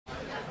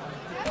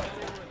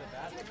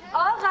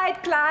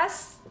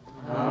class.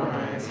 All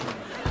right.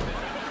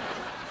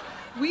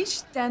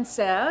 Which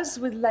dancers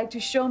would like to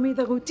show me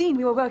the routine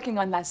we were working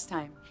on last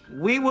time?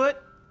 We would?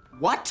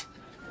 What?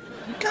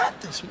 You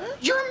got this, man.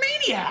 You're a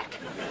maniac.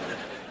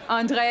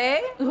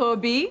 André,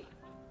 Robbie,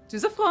 to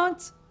the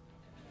front.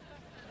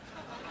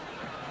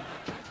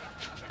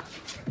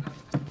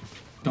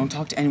 Don't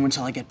talk to anyone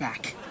till I get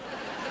back.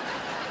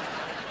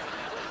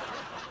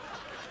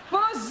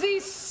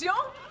 Position.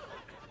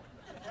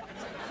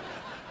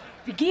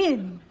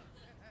 Begin.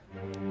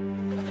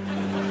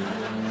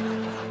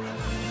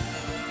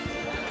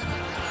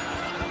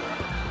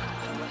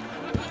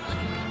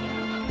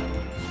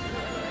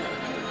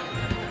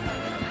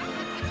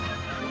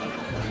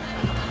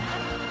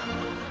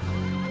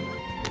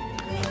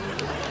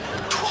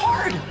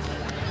 Hard.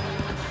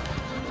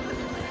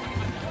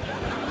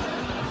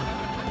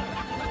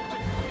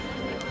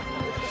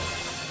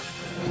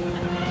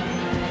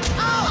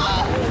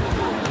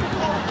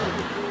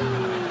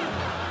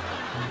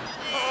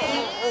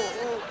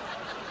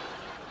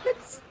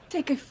 Let's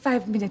take a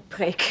 5-minute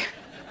break.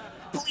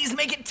 Please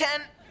make it 10,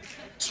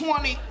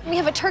 20. We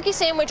have a turkey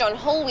sandwich on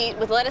whole wheat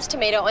with lettuce,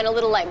 tomato, and a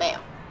little light mayo.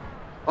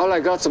 All I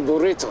got's some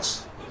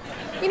burritos.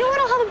 You know what?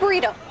 I'll have a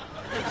burrito.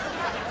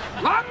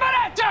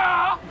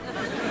 Margarita!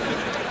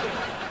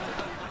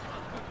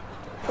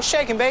 What's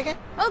shaking, bacon?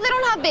 Oh, they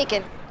don't have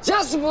bacon.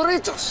 Just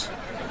burritos.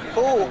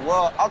 Cool,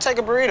 well, I'll take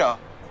a burrito.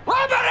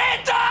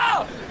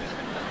 Margarita!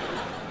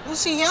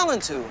 Who's he yelling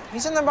to?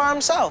 He's in there by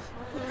himself.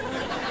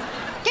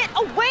 Get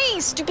away,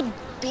 stupid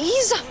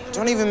bees!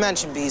 Don't even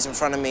mention bees in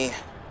front of me.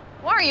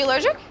 Why, are you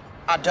allergic?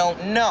 I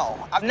don't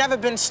know. I've never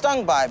been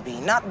stung by a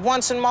bee, not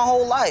once in my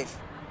whole life.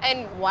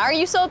 And why are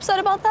you so upset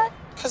about that?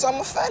 Because I'm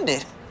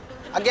offended.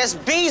 I guess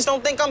bees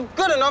don't think I'm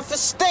good enough for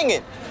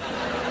stinging.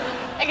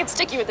 I could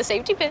stick you with a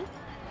safety pin.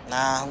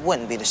 Nah, it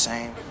wouldn't be the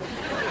same.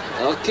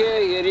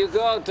 Okay, here you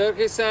go.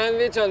 Turkey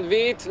sandwich on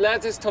wheat,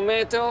 lettuce,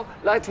 tomato,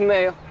 light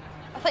mayo.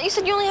 I thought you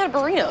said you only had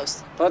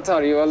burritos. What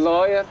are you, a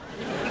lawyer?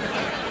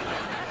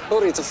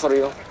 Burrito for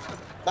you.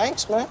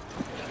 Thanks, man.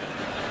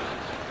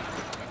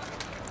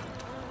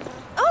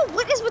 Oh,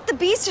 what is with the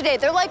bees today?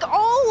 They're like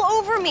all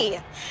over me.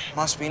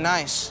 Must be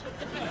nice.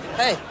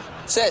 Hey,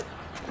 sit.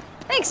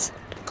 Thanks.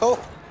 Cool.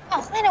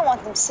 Oh, I don't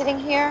want them sitting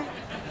here.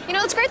 You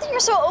know, it's great that you're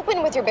so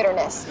open with your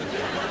bitterness.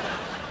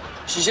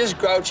 She's just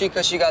grouchy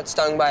because she got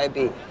stung by a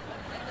bee.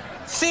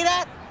 See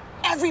that?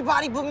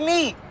 Everybody but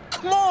me.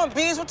 Come on,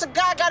 bees. What's a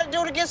guy got to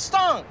do to get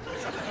stung?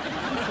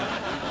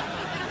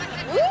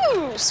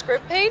 Ooh,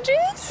 script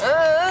pages?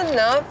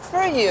 Not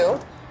for you.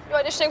 You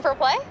auditioning for a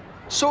play?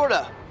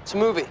 Sorta. It's a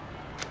movie.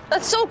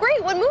 That's so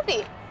great. What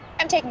movie?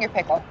 I'm taking your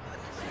pickle.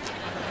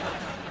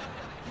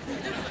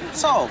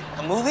 So,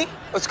 a movie?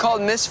 It's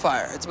called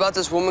Misfire. It's about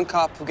this woman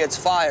cop who gets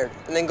fired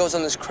and then goes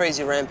on this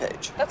crazy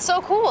rampage. That's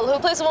so cool. Who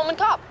plays a woman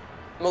cop?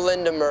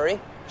 Melinda Murray.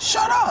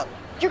 Shut up.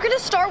 You're gonna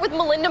start with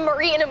Melinda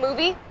Murray in a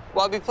movie?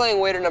 Well, I'll be playing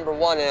waiter number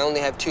 1 and I only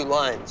have 2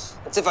 lines.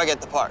 That's if I get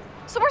the part.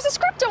 So where's the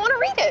script? I want to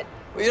read it.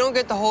 Well, you don't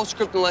get the whole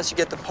script unless you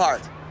get the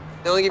part.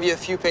 They only give you a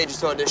few pages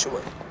to audition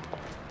with.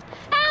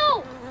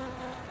 Ow!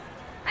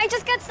 I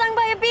just got stung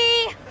by a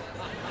bee.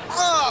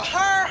 Oh,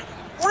 her?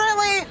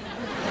 Really?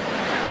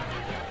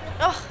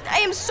 Ugh, I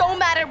am so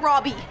mad at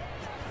Robbie.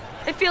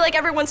 I feel like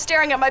everyone's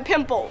staring at my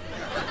pimple.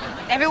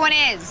 Everyone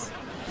is.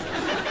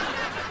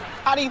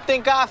 How do you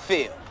think I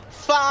feel?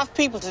 5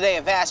 people today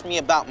have asked me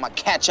about my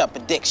ketchup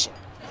addiction.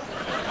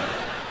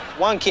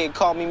 One kid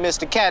called me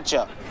Mr.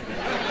 Ketchup.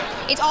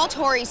 It's all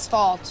Tori's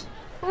fault.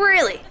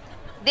 Really?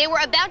 They were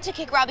about to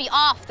kick Robbie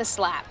off the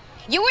slap.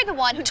 You were the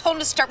one who told him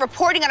to start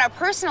reporting on our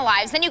personal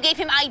lives. Then you gave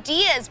him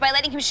ideas by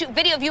letting him shoot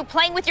video of you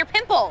playing with your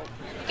pimple.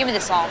 Give me the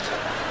salt.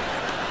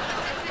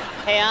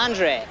 Hey,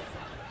 André.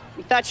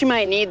 We thought you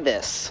might need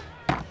this.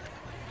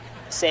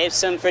 Save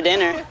some for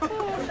dinner.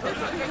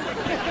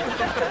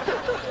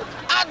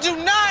 I do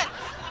not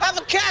have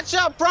a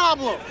ketchup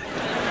problem.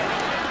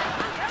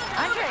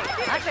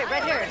 André,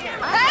 right here.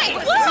 Hey!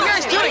 What are you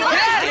guys doing? Get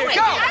out of here! Get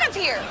Go! out of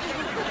here!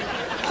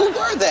 Who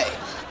were they?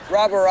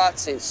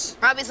 Robbarazzis.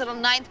 Robbie's little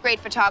 9th grade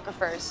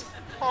photographers.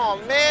 Oh,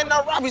 man,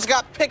 now Robbie's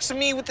got pics of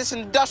me with this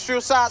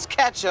industrial-sized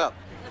ketchup.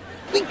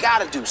 We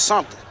gotta do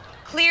something.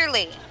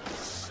 Clearly.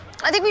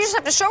 I think we just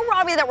have to show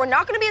Robbie that we're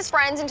not going to be his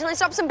friends until he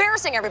stops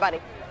embarrassing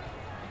everybody.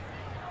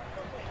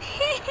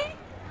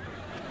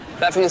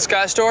 That from the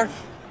Sky Store?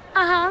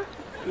 Uh-huh.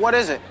 What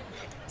is it?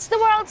 It's the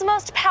world's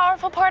most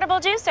powerful portable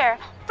juicer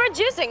for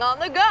juicing on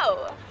the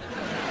go.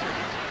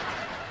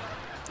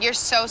 You're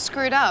so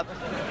screwed up.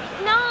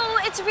 No,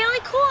 it's really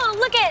cool.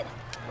 Look at.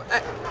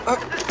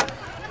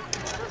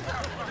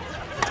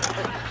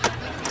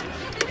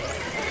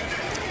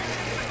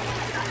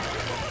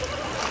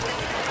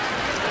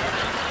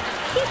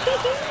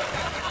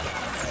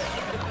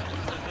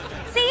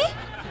 See?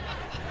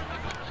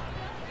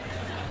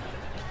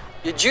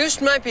 You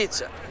juiced my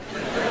pizza.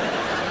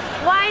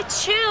 Why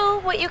chew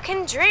what you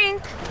can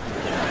drink?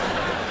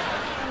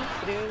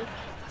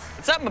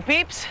 What's up, my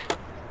peeps?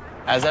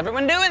 How's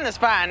everyone doing this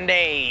fine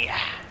day?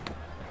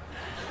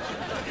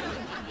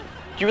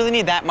 Do you really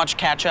need that much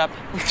ketchup?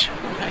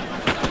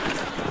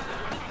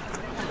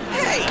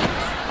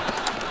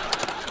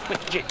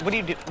 Wait, Jade, what are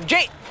you doing?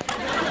 Jade!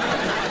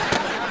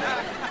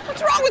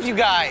 What's wrong with you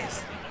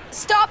guys?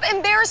 Stop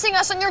embarrassing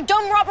us on your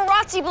dumb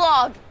Robarazzi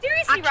blog.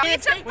 Seriously, Robbie,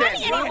 it's not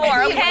funny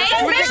anymore, okay?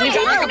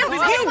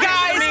 You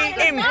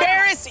guys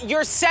embarrass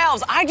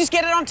yourselves. I just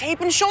get it on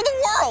tape and show the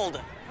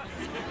world.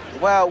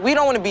 Well, we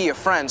don't want to be your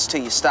friends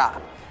till you stop.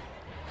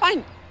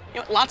 Fine. You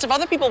know, lots of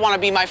other people want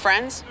to be my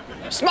friends.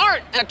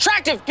 Smart and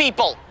attractive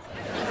people.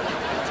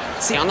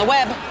 See you on the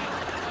web.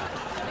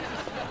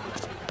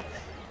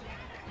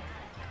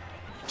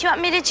 Do you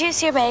want me to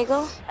juice your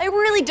bagel? I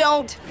really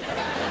don't.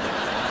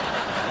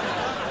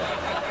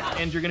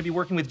 And you're gonna be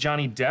working with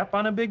Johnny Depp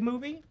on a big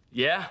movie?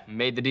 Yeah,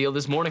 made the deal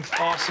this morning.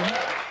 Awesome.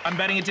 I'm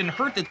betting it didn't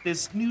hurt that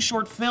this new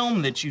short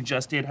film that you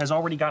just did has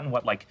already gotten,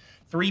 what, like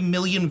 3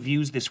 million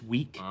views this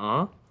week?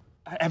 Uh-huh.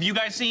 Have you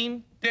guys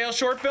seen Dale's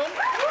short film?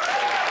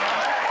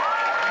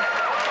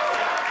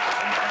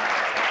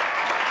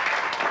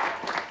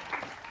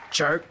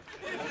 Jerk.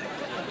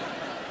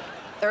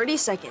 30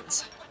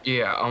 seconds.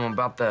 Yeah,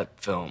 about that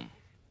film.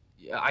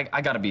 Yeah,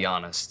 I gotta be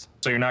honest.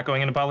 So you're not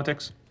going into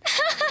politics?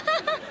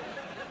 That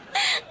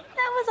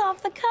was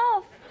off the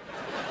cuff.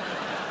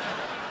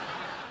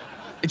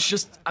 It's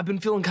just, I've been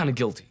feeling kind of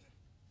guilty.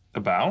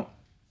 About?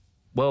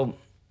 Well,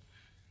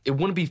 it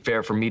wouldn't be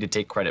fair for me to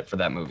take credit for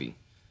that movie.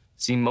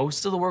 See,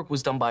 most of the work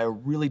was done by a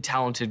really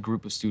talented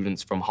group of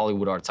students from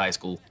Hollywood Arts High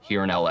School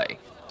here in LA.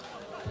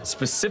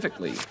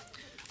 Specifically,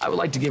 I would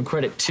like to give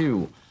credit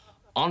to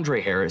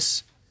André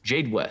Harris,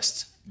 Jade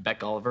West,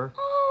 Beck Oliver.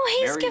 Oh,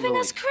 he's Mary giving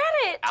Lily, us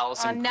credit.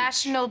 Allison On Cooch,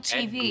 national Ed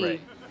TV. Gray,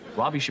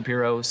 Robbie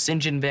Shapiro,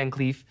 St. John Van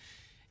Cleef,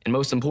 and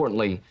most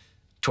importantly,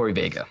 Tori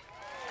Vega.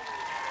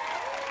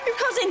 Your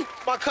cousin.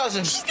 My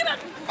cousin. She's gonna...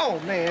 Oh,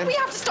 man. We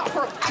have to stop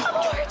her.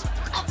 Abort!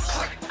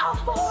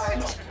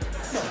 Abort!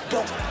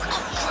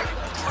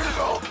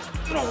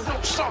 No,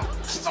 stop.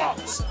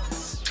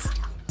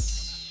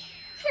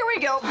 Here we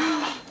go.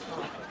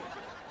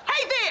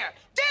 Hey there,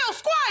 Dale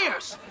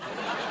Squires!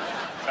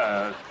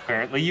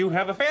 Apparently you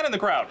have a fan in the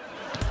crowd.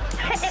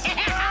 Hey,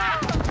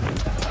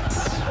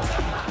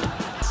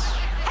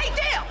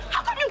 Dale,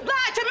 how come you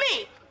lied to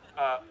me?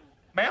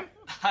 Ma'am?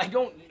 I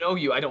don't know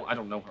you. I don't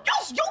know her.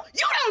 You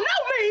don't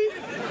know me!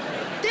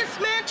 This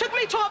man took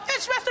me to a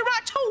fish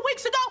restaurant 2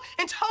 weeks ago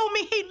and told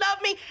me he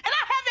loved me, and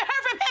I haven't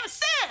heard from him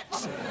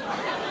since!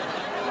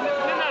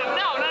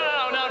 No.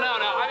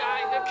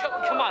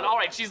 Come on, all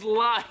right, she's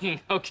lying,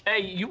 okay?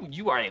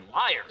 You are a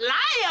liar.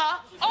 Liar?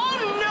 Oh,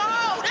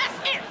 no, that's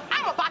it!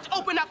 I'm about to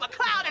open up a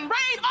cloud and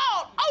rain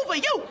all over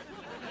you!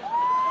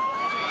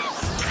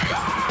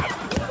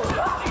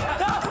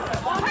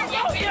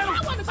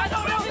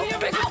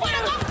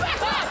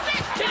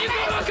 Can you go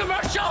to a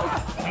commercial?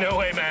 No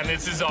way, man.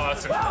 This is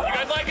awesome. You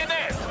guys liking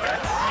this?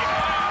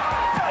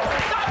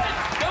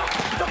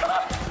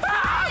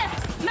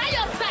 Now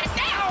you're sat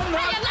down!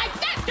 How you like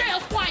that,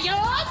 Dale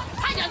Squires?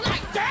 How you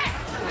like that?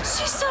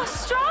 She's so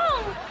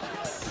strong.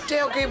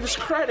 Dale gave us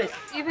credit.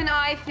 Even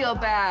I feel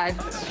bad.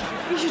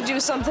 We should do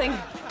something.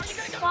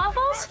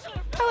 Waffles?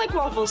 I like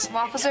waffles.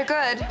 Waffles are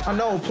good. I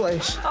know a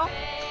place. Oh.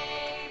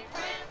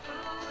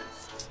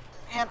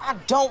 Man, I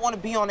don't want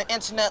to be on the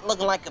internet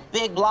looking like a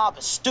big blob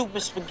of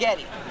stupid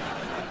spaghetti.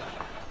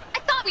 I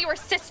thought we were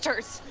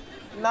sisters.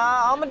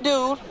 Nah, I'm a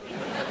dude.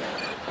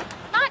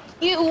 Not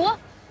you.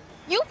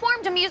 You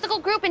formed a musical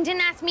group and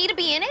didn't ask me to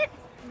be in it?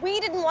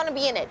 We didn't want to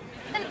be in it.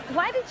 Then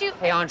why did you...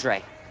 Hey,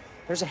 André,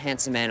 there's a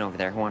handsome man over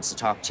there who wants to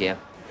talk to you.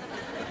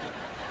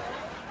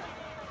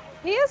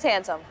 He is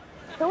handsome.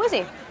 Who is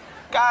he?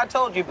 Guy I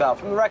told you about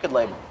from the record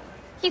label.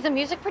 He's a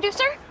music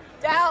producer?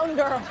 Down,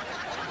 girl.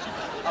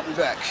 I'll be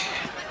back.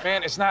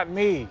 Man, it's not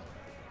me.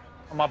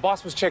 My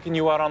boss was checking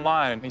you out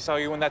online, and he saw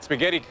you in that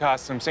spaghetti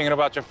costume singing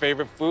about your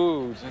favorite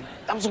foods. And...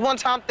 That was a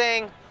one-time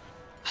thing.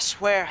 I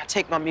swear, I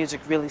take my music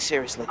really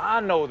seriously.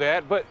 I know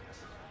that, but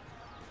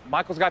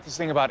Michael's got this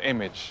thing about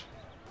image.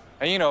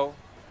 And you know,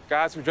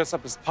 guys who dress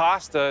up as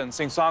pasta and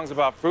sing songs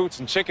about fruits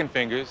and chicken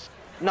fingers.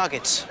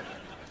 Nuggets.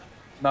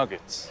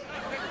 Nuggets.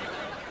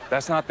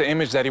 That's not the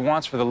image that he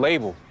wants for the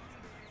label.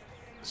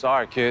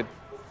 Sorry, kid.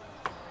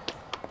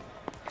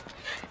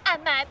 I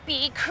might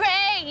be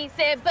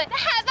crazy, but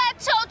have I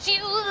told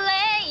you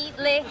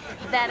lately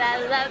that I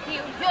love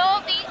you?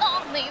 You're the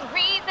only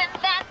reason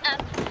that I'm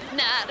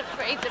not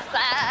afraid to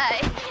fly.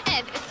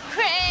 And it's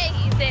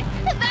crazy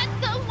that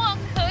someone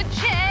could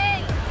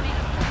change me.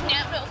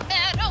 Now, no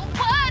matter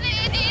what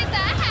it is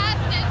I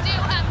have to do,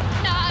 I'm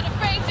not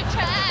afraid to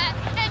try.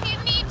 And you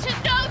need to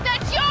know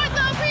that you're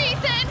the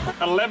reason.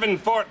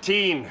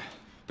 11:14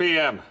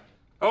 p.m.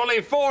 Only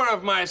 4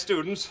 of my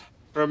students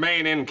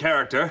remain in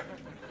character.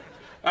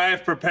 I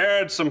have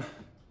prepared some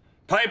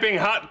piping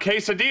hot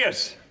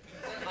quesadillas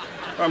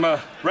from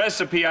a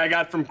recipe I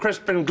got from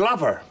Crispin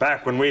Glover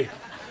back when we,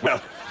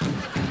 well...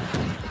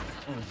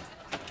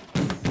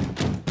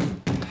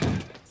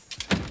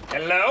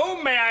 Hello,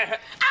 may I...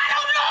 I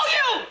don't know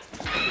you!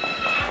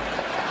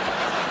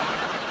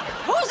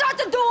 Who's at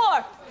the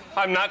door?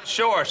 I'm not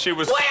sure. She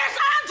was... Where's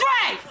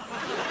André?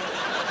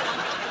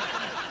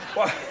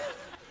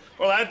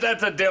 Well,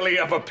 that's a dilly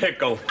of a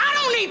pickle. I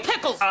don't need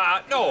pickles.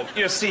 No,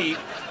 you see,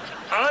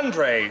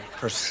 André,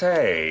 per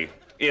se,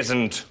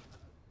 isn't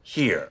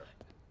here.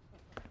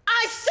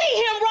 I see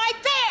him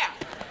right there!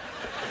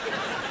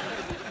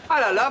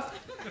 Hello, love.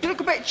 You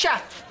look a bit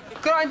chapped.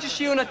 Could I interest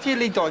you in a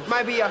tilly dog?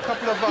 Maybe a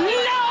couple of...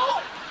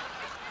 No!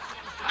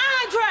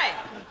 André,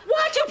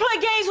 why'd you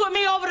play games with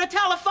me over the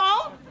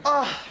telephone?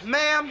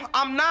 Ma'am,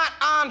 I'm not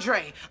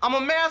Andre. I'm a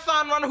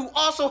marathon runner who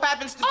also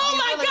happens to be... Oh,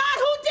 my God,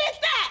 who did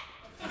that?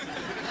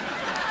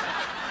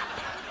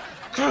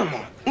 Come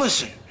on,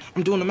 listen.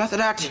 I'm doing a method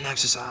acting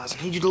exercise.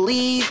 I need you to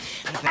leave.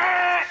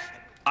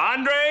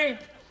 André,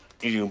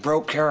 you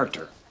broke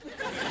character.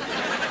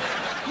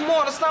 Come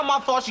on, it's not my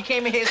fault she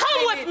came in here.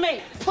 Come with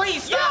me.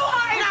 Please You stop.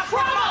 are in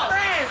trouble.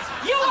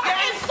 You are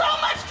in so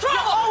much trouble.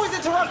 You always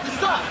interrupt the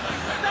stuff.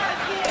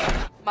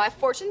 My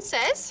fortune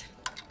says,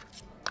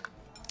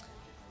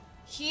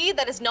 he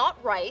that is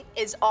not right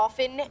is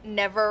often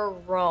never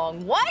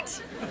wrong.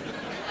 What?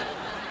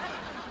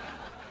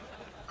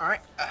 All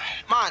right,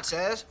 mine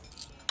says,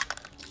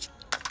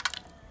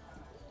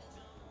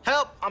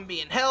 help, I'm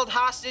being held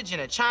hostage in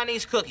a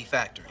Chinese cookie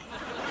factory.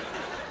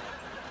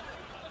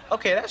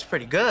 Okay, that's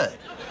pretty good.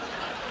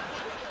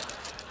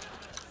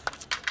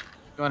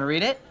 You want to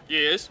read it?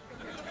 Yes.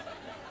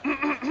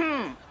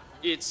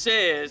 It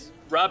says,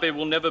 Robbie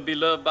will never be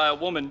loved by a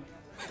woman.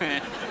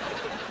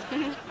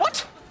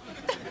 What?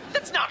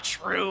 That's not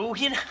true,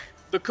 you know.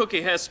 The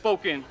cookie has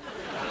spoken.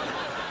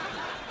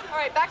 All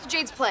right, back to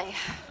Jade's play.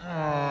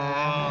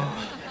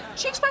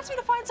 She expects me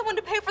to find someone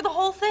to pay for the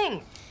whole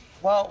thing.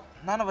 Well,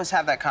 none of us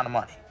have that kind of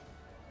money.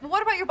 But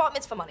what about your bat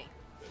mitzvah money?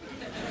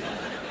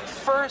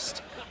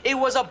 First, it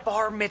was a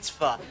bar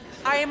mitzvah.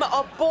 I am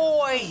a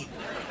boy.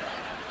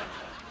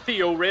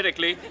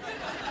 Theoretically.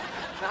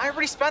 I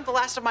already spent the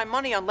last of my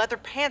money on leather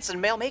pants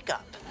and male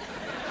makeup.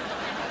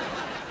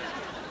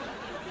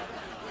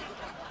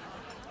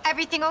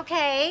 Everything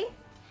okay?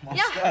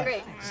 Yeah,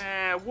 great.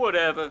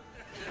 Whatever.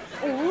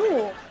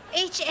 Ooh,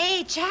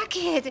 HA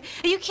jacket.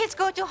 You kids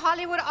go to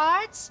Hollywood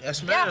Arts?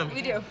 Yes, ma'am. Yeah,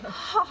 we do.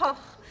 Oh,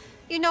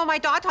 you know, my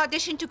daughter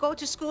auditioned to go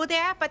to school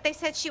there, but they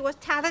said she was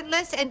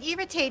talentless and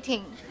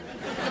irritating.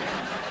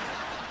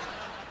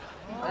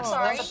 I'm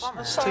sorry.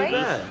 That's too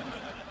bad.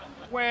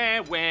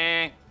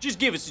 Wah. Just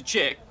give us a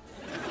check.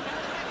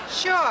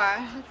 Sure.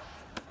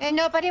 And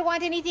nobody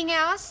want anything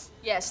else?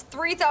 Yes,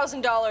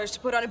 $3,000 to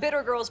put on a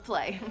bitter girls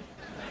play.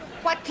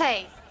 What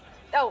play?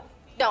 Oh,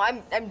 no,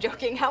 I'm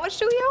joking. How much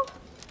do we owe?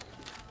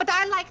 But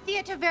I like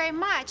theater very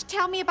much.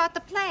 Tell me about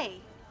the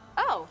play.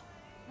 Oh,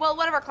 well,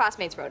 one of our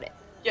classmates wrote it.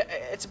 Yeah,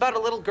 it's about a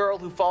little girl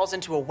who falls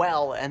into a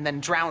well and then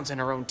drowns in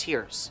her own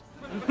tears.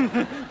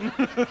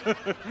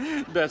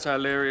 That's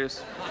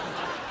hilarious.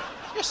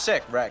 You're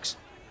sick, Rex.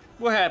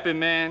 What happened,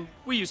 man?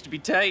 We used to be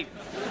tight.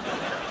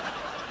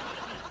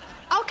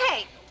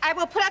 Okay, I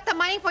will put out the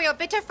money for your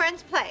bitter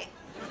friends play.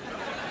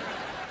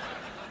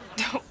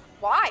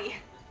 Why?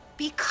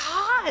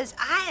 Because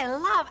I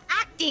love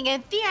acting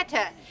and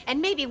theater.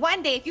 And maybe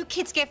one day, if you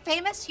kids get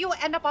famous, you will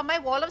end up on my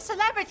wall of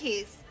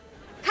celebrities.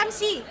 Come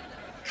see.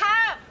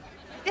 Come.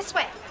 This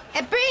way.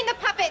 And bring the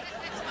puppet.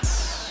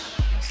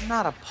 It's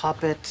not a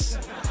puppet.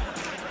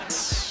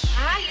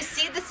 Ah, you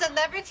see the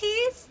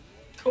celebrities?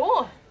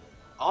 Cool.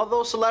 All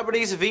those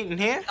celebrities have eaten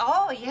here?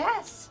 Oh,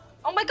 yes.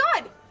 Oh, my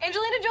God.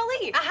 Angelina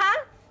Jolie.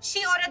 Uh-huh.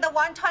 She ordered the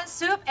wonton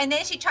soup, and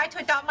then she tried to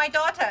adopt my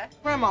daughter.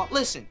 Grandma,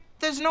 listen.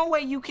 There's no way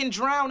you can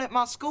drown at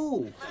my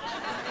school.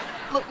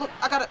 Look,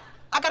 I'll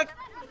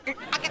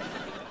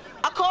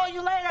call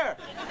you later.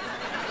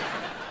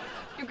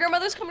 Your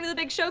grandmother's coming to the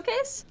big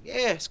showcase?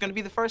 Yeah, it's gonna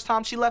be the first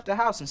time she left the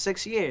house in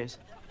 6 years.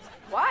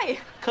 Why?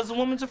 Because the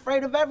woman's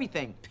afraid of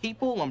everything.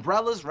 People,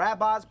 umbrellas,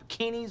 rabbis,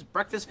 bikinis,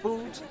 breakfast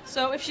foods.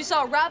 So if she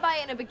saw a rabbi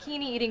in a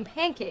bikini eating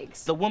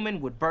pancakes... The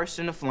woman would burst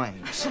into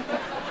flames. You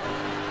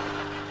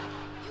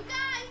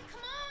guys,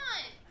 come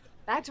on!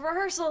 Back to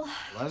rehearsal.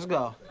 Let's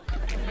go.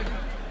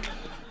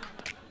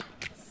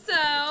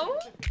 So,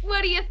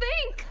 what do you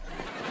think?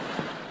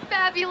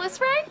 Fabulous,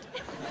 right?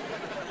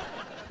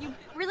 You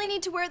really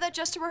need to wear that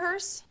just to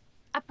rehearse?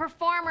 A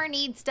performer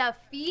needs to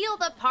feel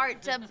the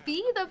part to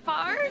be the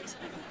part.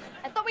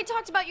 I thought we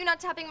talked about you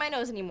not tapping my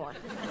nose anymore.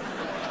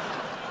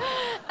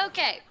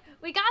 Okay,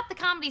 we got the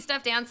comedy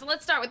stuff down, so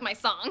let's start with my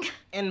song.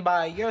 And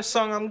by your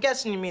song, I'm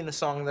guessing you mean the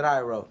song that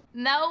I wrote.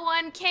 No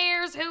one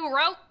cares who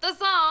wrote the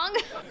song.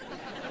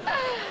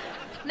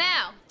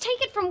 Now,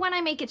 take it from When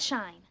I Make It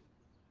Shine.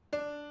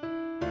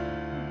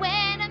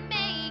 When I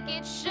make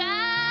it shine.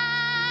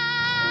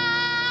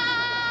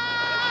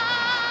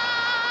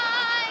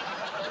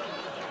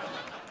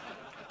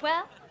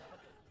 Well?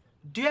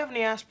 Do you have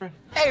any aspirin?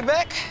 Hey,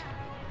 Beck.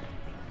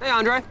 Hey,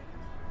 Andre.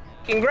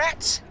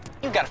 Congrats.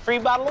 You got a free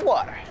bottle of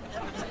water.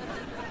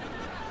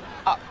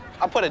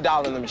 I put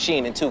 $1 in the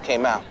machine and 2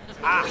 came out.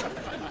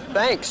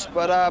 Thanks,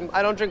 but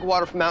I don't drink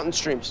water from mountain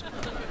streams.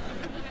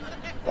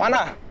 Why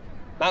not?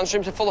 Mountain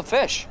streams are full of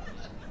fish.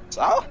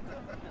 So?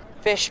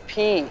 Fish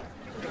pee.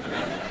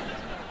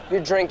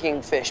 You're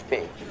drinking fish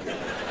pee.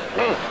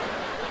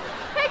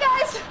 Hey,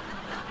 guys!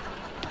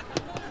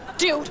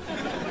 Dude,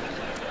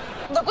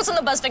 look what's on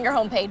the Buzzfinger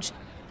homepage.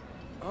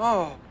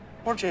 Oh,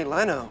 poor Jay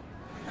Leno.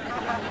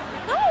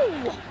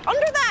 No,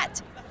 under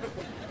that.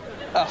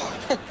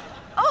 Oh.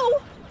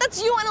 Oh,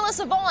 that's you and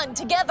Alyssa Vaughn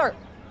together.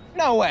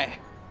 No way.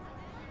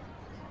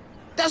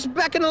 That's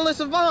Beck and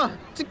Alyssa Vaughn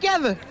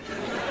together.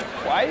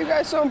 Why are you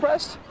guys so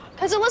impressed?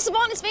 Because Alyssa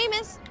Vaughn is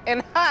famous.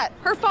 And hot.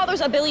 Her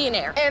father's a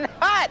billionaire. And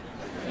hot.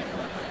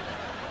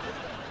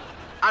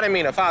 I didn't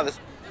mean her father's.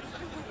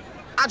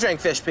 I drank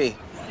fish pee.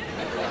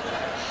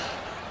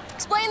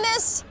 Explain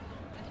this.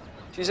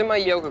 She's in my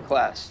yoga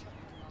class.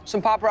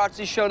 Some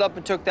paparazzi showed up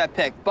and took that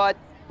pic, but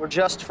we're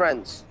just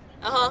friends.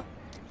 Uh-huh.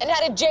 And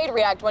how did Jade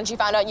react when she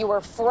found out you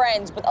were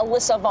friends with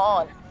Alyssa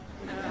Vaughn?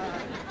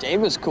 Jade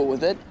was cool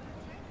with it.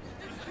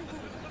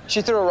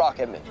 She threw a rock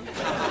at me.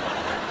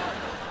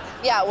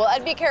 Yeah, well,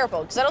 I'd be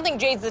careful, because I don't think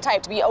Jade's the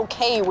type to be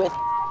okay with...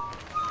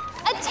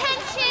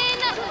 Attention!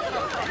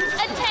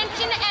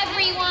 Attention,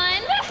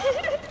 everyone!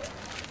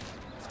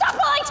 Stop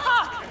while I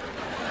talk!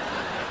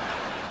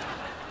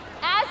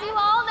 As you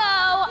all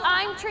know,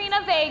 I'm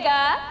Trina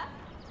Vega.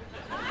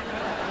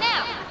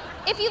 Now,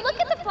 if you look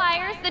at the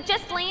flyers that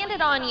just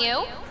landed on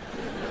you,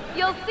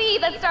 you'll see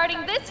that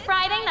starting this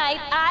Friday night,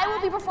 I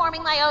will be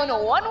performing my own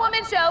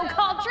one-woman show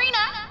called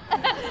Trina,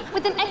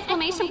 with an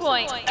exclamation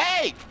point.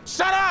 Hey,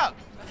 shut up!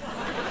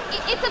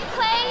 It's a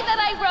play that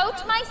I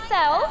wrote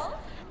myself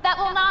that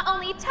will not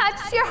only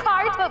touch your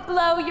heart, but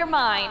blow your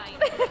mind.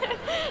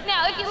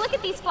 Now, if you look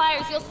at these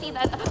flyers, you'll see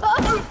that...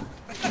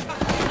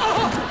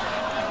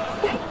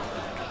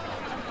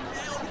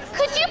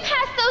 Could you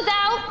pass those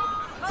out?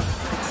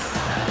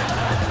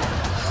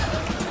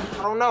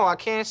 I don't know, I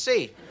can't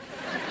see.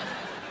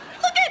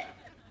 Look at...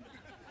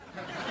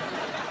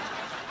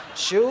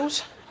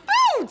 Shoes?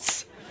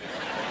 Boots!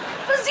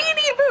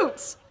 Fazzini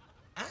boots!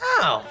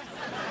 Ow.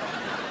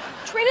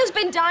 Trina's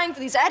been dying for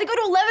these. I had to go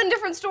to 11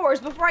 different stores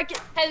before I could...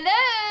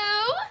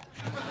 Hello?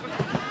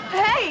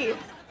 Hey!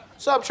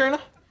 What's up, Trina?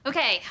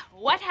 Okay,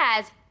 what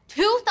has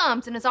 2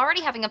 thumbs and is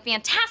already having a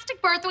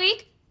fantastic birth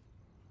week?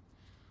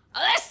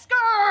 This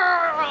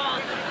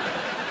girl!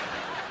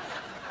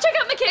 Check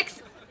out my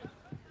kicks.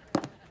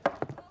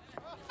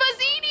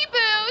 Fazzini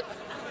boots.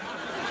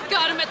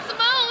 Got them at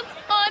Simone's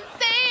on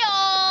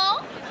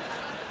sale.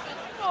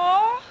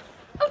 Aww.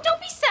 Oh,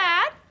 don't be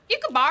sad. You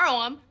can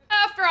borrow them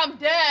after I'm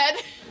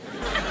dead.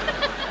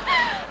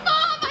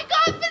 Mom, I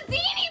got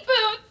Fazzini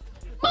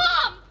boots.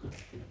 Mom!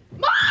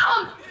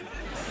 Mom!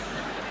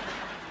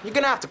 You're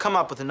gonna have to come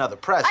up with another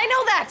present. I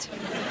know that.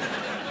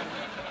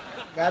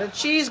 Got a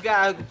cheese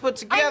guy who put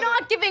together. I'm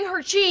not giving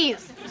her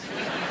cheese.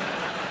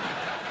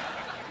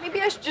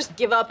 Maybe I should just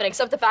give up and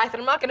accept the fact that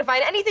I'm not gonna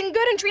find anything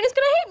good and Trina's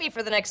gonna hate me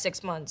for the next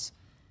 6 months.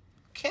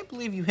 Can't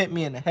believe you hit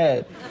me in the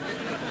head.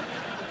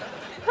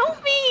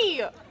 Help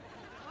me! All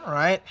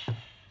right.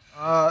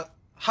 How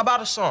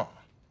about a song?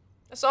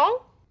 A song?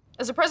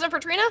 As a present for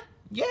Trina?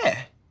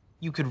 Yeah.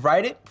 You could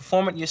write it,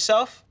 perform it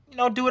yourself, you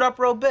know, do it up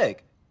real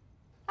big.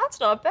 That's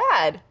not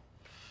bad.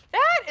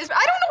 That is...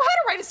 I don't know how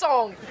to write a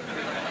song.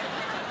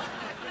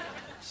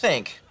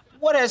 Think.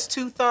 What has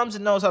 2 thumbs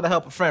and knows how to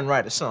help a friend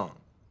write a song?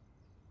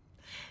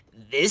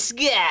 This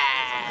guy.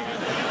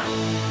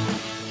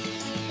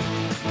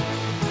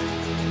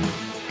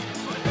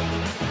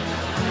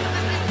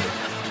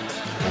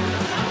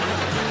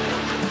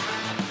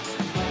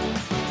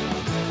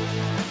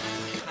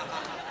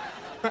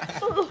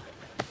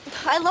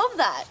 I love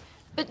that.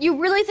 But you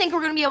really think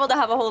we're gonna be able to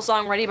have a whole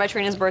song ready by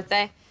Trina's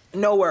birthday?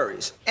 No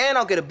worries. And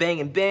I'll get a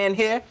banging band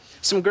here,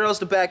 some girls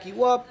to back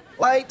you up,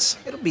 lights.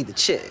 It'll be the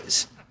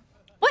chiz.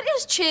 What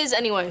is chiz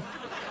anyway?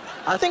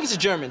 I think it's a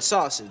German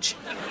sausage.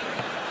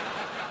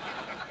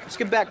 Let's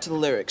get back to the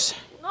lyrics.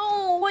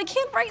 No, I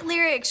can't write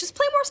lyrics. Just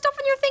play more stuff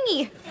on your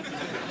thingy.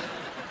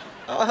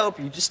 I'll help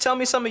you. Just tell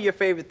me some of your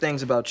favorite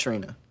things about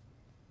Trina.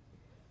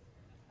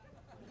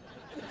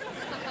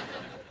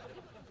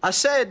 I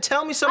said,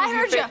 tell me some of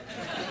your favorite...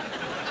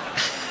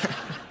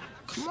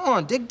 Come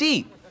on, dig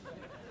deep.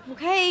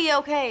 Okay.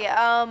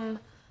 Oh,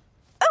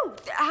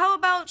 how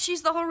about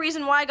she's the whole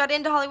reason why I got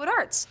into Hollywood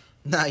arts?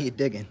 Now you're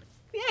digging.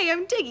 Yeah,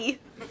 I'm diggy.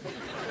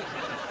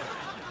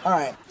 All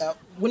right,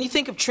 when you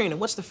think of Trina,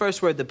 what's the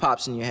first word that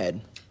pops in your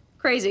head?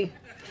 Crazy.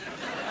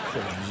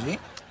 Crazy.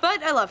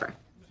 But I love her.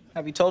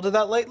 Have you told her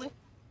that lately?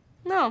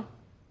 No.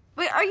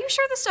 Wait, are you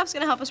sure this stuff's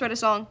gonna help us write a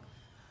song?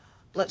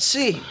 Let's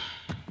see.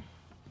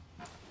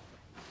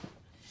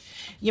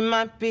 You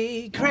might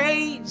be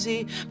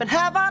crazy, but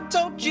have I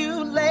told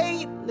you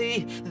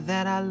lately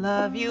that I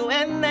love you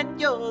and that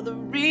you're the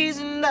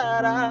reason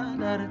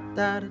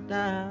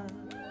da-da-da-da-da-da?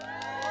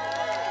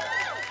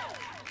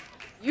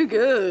 You're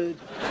good.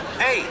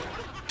 Hey,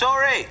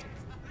 Tori.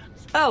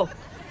 Oh,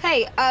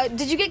 hey,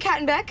 did you get Kat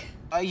and Beck?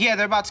 Yeah,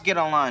 they're about to get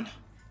online.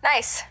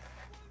 Nice.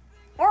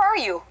 Where are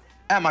you?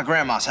 At my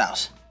grandma's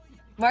house.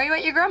 Why are you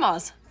at your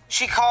grandma's?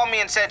 She called me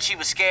and said she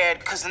was scared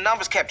because the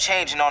numbers kept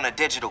changing on her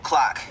digital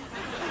clock.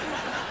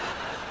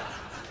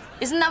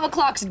 Isn't that what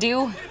clocks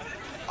do?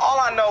 All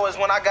I know is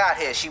when I got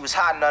here, she was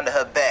hiding under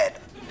her bed.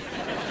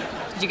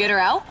 Did you get her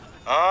out?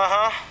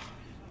 Uh-huh.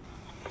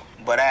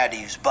 But I had to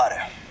use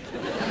butter.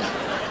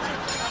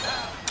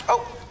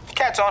 Oh,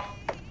 cat's on.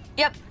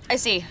 Yep, I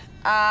see.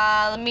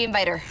 Let me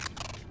invite her.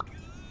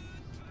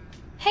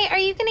 Hey, are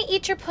you gonna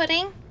eat your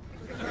pudding?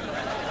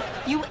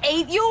 You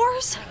ate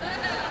yours?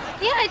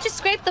 Yeah, I just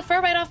scraped the fur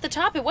right off the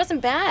top. It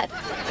wasn't bad.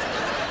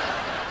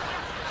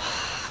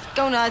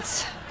 Go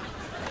nuts.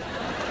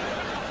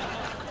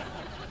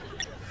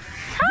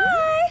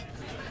 Hi.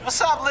 What's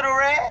up, little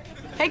red?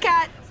 Hey,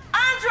 Kat.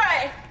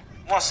 Andre!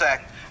 1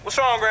 sec. What's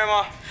wrong,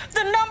 Grandma?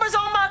 The numbers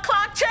on my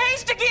clock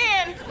changed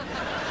again.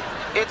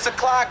 It's a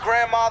clock,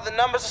 Grandma. The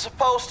numbers are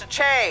supposed to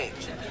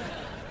change.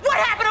 What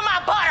happened to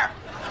my butter?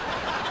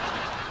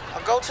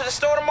 I'll go to the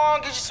store tomorrow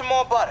and get you some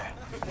more butter.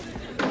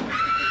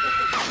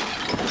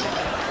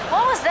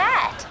 What was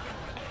that?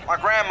 My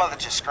grandmother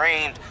just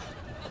screamed.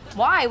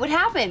 Why? What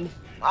happened?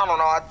 I don't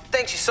know. I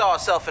think she saw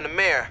herself in the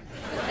mirror.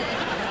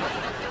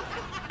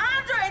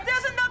 Andre,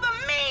 there's another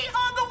me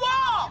on the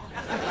wall.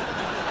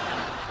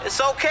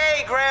 It's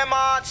okay,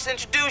 Grandma. Just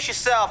introduce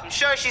yourself. I'm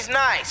sure she's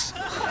nice.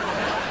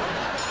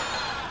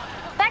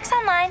 Beck's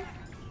online.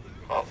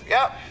 Oh,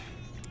 yep.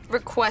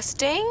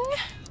 Requesting.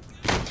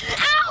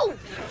 Ow!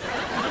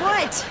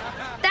 What?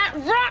 That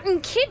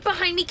rotten kid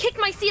behind me kicked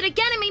my seat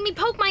again and made me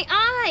poke my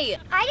eye.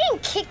 I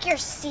didn't kick your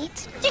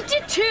seat. You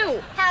did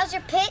too. How's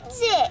your pit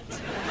zit?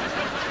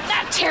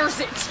 That tears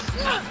it.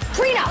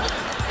 Trina!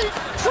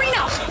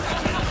 Trina!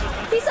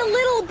 He's a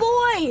little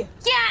boy.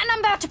 Yeah, and I'm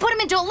about to put him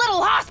into a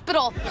little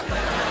hospital.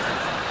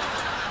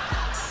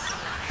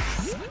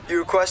 You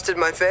requested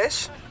my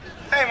face?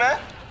 Hey, man.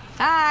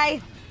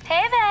 Hi.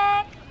 Hey,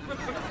 Beck.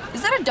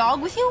 Is that a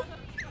dog with you?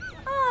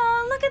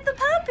 Oh, look at the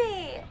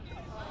puppy.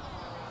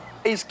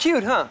 He's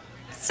cute, huh?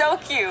 So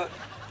cute.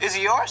 Is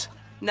he yours?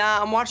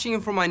 Nah, I'm watching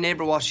him for my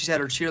neighbor while she's at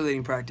her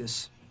cheerleading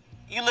practice.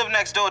 You live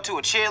next door to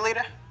a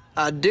cheerleader?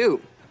 I do.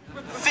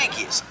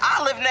 Figures.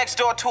 I live next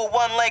door to a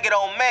one-legged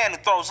old man who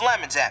throws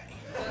lemons at me.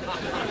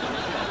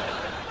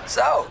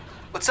 So,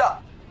 what's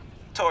up?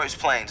 Tori's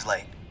plane's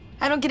late.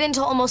 I don't get in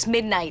till almost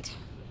midnight.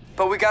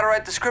 But we gotta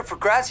write the script for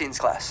Grazian's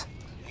class.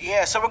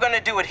 Yeah, so we're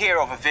gonna do it here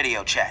over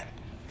video chat.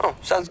 Oh,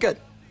 sounds good.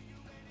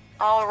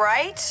 All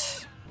right.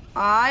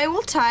 I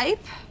will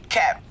type.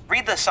 Kat,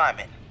 read the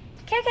assignment.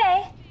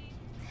 Okay.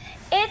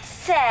 It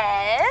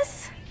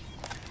says,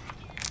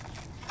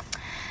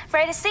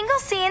 write a single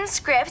scene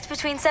script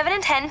between 7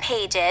 and 10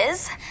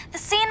 pages. The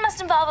scene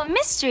must involve a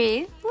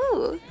mystery.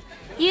 Ooh.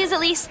 Use at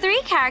least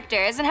 3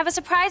 characters and have a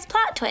surprise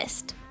plot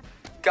twist.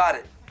 Got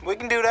it. We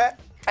can do that.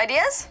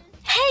 Ideas?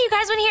 Hey, you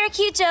guys want to hear a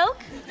cute joke?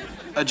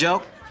 A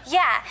joke?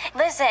 Yeah,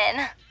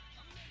 listen.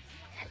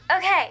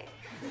 Okay.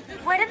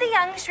 What did the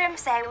young shrimp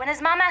say when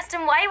his mom asked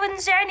him why he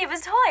wouldn't share any of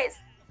his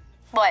toys?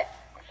 What?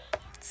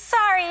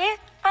 Sorry,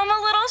 I'm a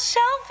little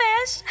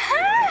shellfish.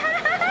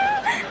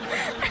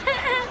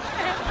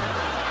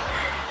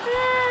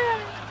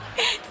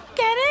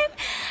 Get it?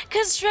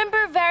 Because shrimp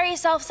are very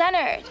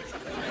self-centered.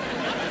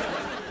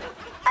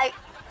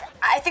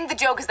 I think the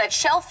joke is that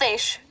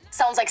shellfish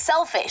sounds like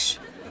selfish.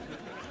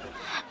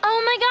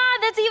 Oh my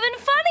God, that's even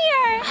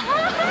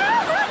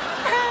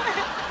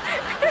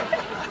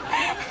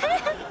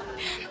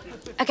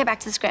funnier. Okay, back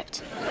to the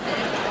script.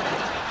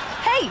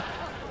 Hey,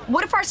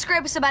 what if our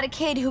script is about a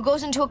kid who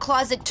goes into a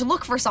closet to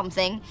look for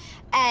something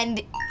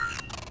and...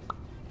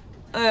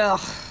 Ugh.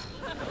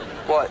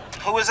 What?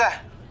 Who is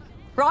that?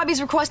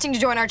 Robbie's requesting to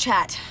join our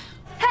chat.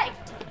 Hey!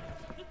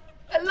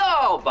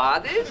 Hello,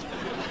 buddies.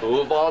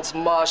 Who wants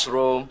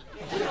mushroom?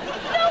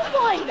 No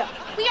one!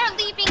 We are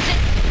leaving this...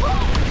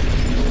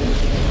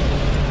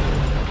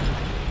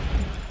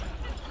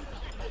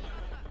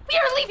 We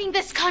are leaving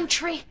this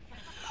country.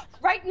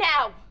 Right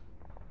now.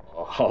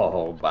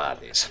 Oh,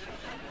 buddies.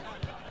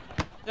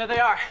 There they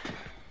are.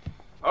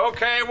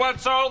 Okay,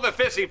 what's all the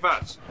fissy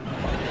fuss?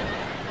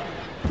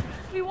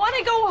 We want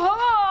to go home.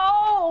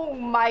 Oh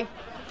my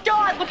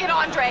God, look at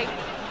Andre.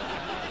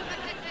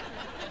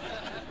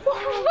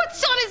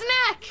 What's on his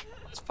neck?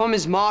 It's from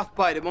his moth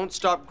bite. It won't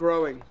stop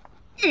growing.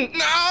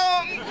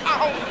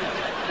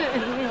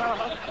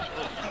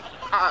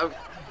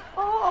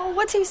 Oh,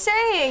 what's he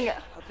saying?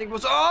 I think it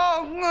was,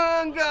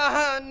 oh,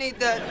 God, I need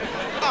that.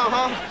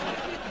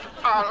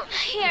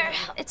 Here,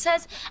 it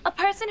says, a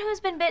person who's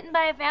been bitten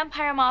by a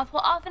vampire moth will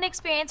often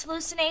experience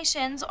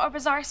hallucinations or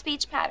bizarre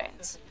speech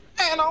patterns.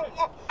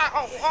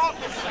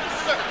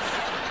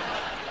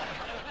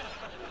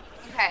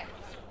 Okay.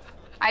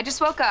 I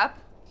just woke up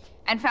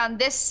and found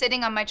this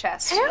sitting on my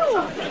chest. Ew!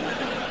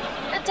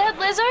 A dead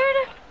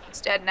lizard?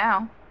 It's dead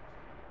now.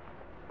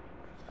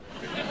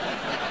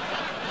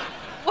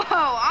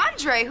 Whoa,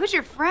 Andre, who's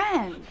your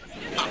friend?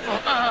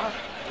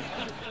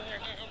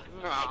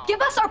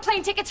 Give us our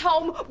plane tickets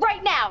home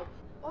right now.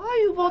 Why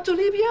you want to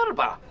leave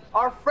Yerba?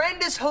 Our friend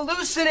is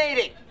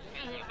hallucinating.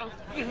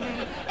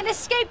 An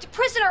escaped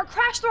prisoner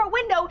crashed through a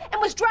window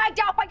and was dragged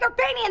out by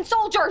Urbanian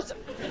soldiers.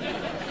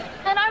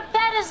 And our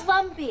bed is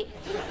lumpy.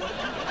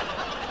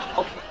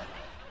 Okay.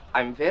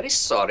 I'm very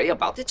sorry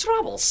about the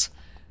troubles.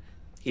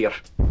 Here.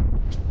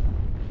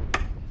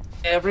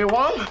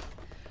 Everyone,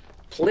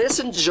 please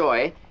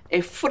enjoy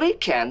a free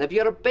can of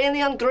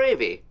Urbanian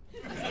gravy.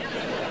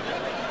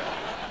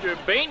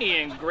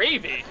 Urbanian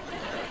gravy?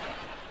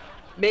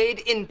 Made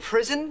in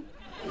prison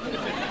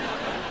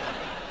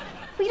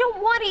We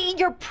don't want to eat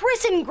your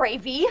prison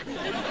gravy.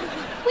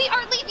 We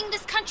are leaving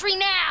this country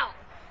now.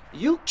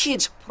 You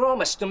kids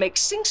promised to make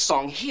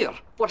sing-song here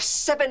for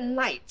 7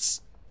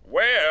 nights.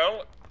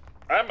 Well,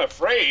 I'm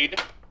afraid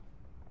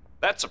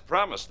that's a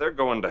promise they're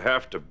going to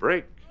have to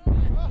break.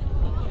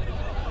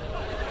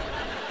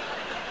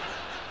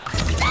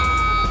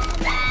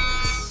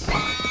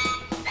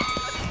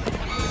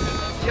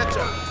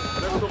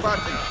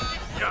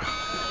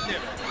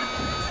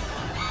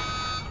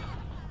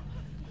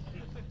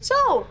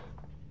 So,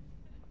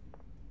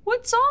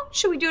 what song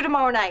should we do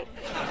tomorrow night?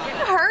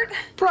 Hurt?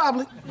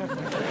 Probably.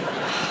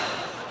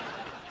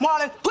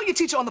 Marlon, put your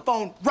teacher on the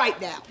phone right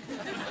now.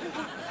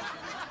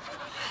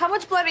 How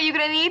much blood are you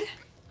gonna need?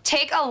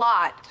 Take a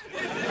lot.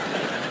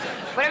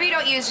 Whatever you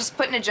don't use, just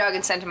put in a jug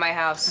and send to my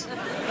house.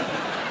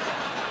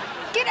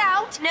 Get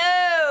out.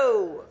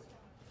 No!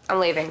 I'm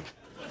leaving.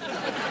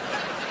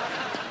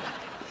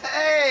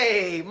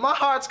 Hey, my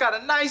heart's got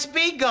a nice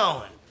beat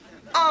going.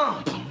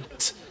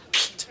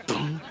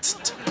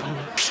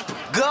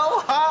 Go,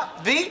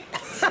 hot beat.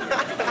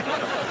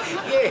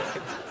 Yeah.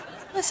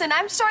 Listen,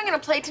 I'm starring in a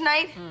play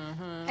tonight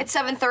at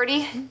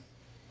 7:30.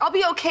 I'll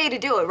be okay to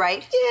do it,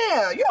 right?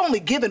 Yeah, you're only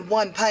given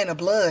 1 pint of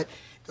blood.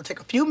 It'll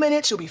take a few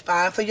minutes, you'll be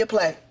fine for your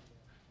play.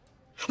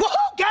 Well,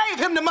 who gave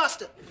him the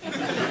mustard?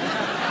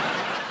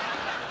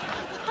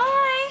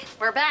 Hi.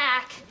 We're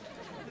back.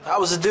 How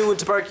was the dude with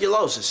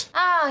tuberculosis?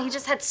 Oh, he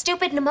just had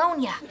stupid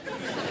pneumonia.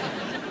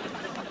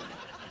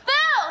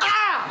 Bill!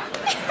 Ah!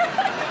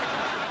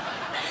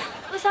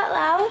 Was that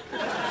loud?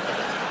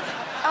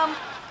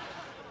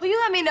 Will you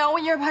let me know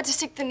when you're about to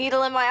stick the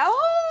needle in my...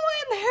 Oh,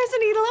 and there's a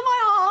needle in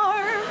my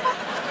arm.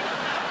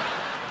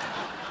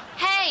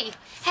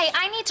 Hey,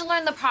 I need to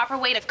learn the proper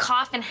way to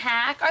cough and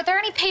hack. Are there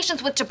any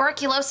patients with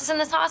tuberculosis in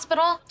this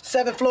hospital?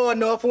 7th floor,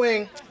 north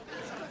wing.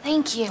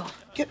 Thank you.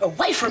 Get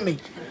away from me.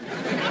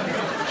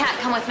 Kat,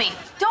 come with me.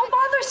 Don't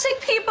bother sick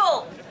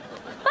people.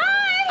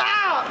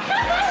 Bye.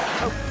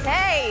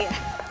 Okay,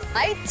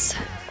 lights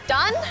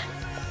done.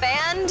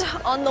 Band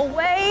on the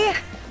way.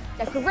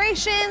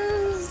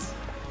 Decorations.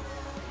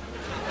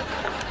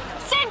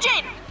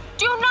 Sinjin,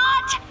 do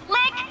not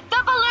lick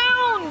the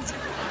balloons.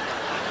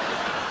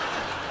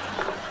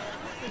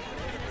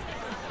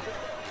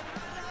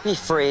 Be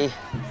free.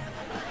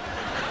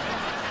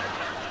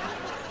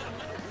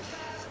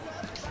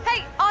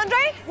 Hey,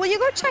 Andre, will you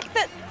go check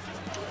the...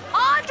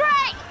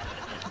 Andre!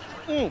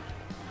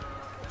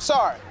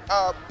 Sorry.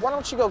 Why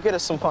don't you go get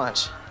us some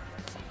punch?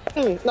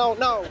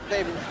 No,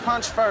 baby.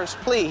 Punch first,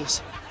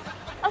 please.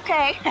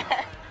 Okay.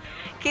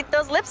 Keep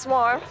those lips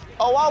warm.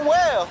 Oh, I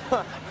will.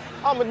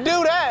 I'ma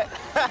do that.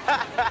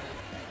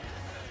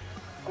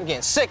 I'm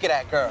getting sick of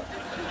that girl.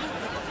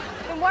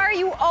 Then why are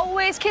you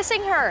always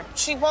kissing her?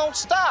 She won't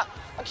stop.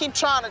 I keep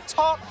trying to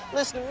talk,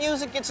 listen to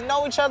music, get to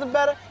know each other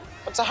better.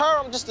 But to her,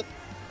 I'm just a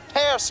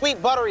pair of sweet,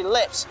 buttery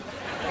lips.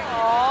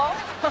 Aww.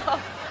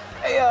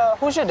 Hey,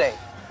 who's your date?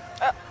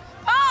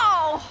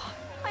 Oh!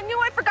 I knew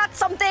I forgot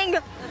something.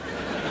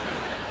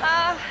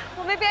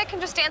 Well, maybe I can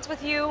just dance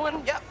with you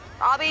and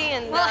Robbie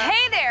and... Well,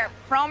 hey there,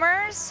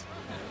 promers.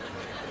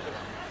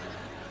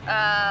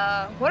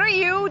 What are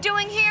you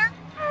doing here?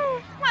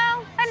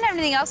 Well, I didn't have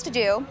anything else to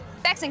do.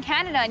 Beck's in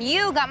Canada and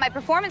you got my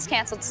performance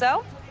canceled,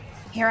 so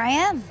here I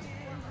am.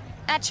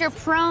 At your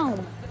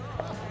prom.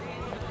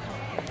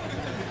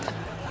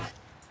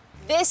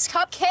 This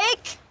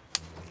cupcake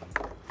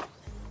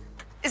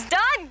is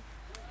done.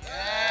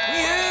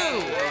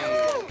 Yay!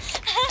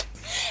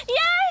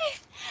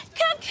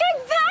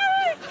 Cupcake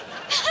power!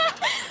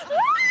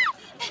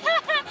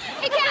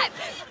 Hey, Kat!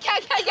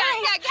 Kat!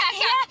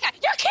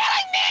 You're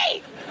killing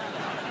me!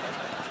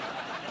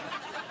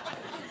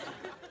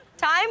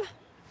 Time?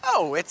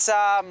 Oh, it's,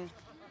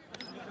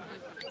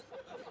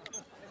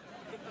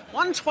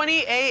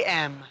 1:20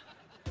 a.m.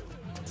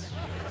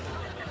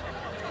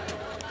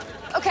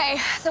 Okay,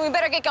 then we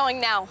better get going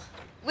now.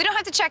 We don't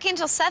have to check in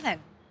till 7.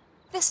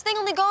 This thing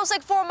only goes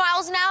like 4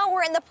 miles an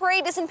hour and the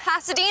parade is in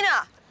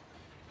Pasadena.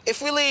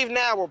 If we leave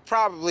now, we'll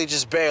probably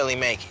just barely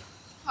make it.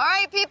 All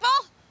right, people,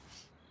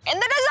 in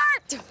the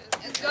dessert.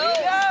 Let's go.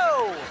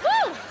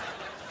 Woo!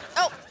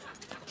 Oh,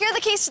 here are the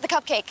keys to the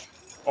cupcake.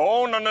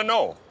 Oh,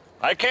 no.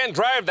 I can't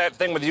drive that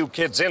thing with you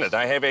kids in it.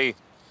 I have a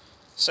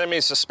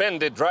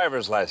semi-suspended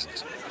driver's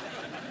license.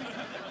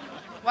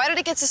 Why did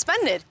it get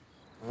suspended?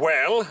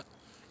 Well,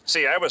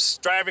 see, I was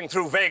driving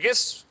through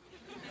Vegas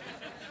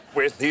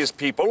with these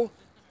people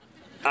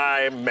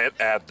I met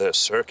at the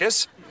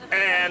circus,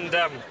 and,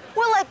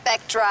 We'll let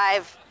Beck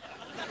drive.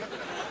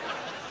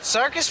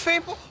 Circus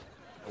people?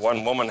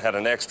 one woman had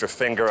an extra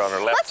finger on her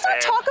left Let's not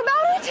hand. talk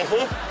about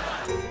it.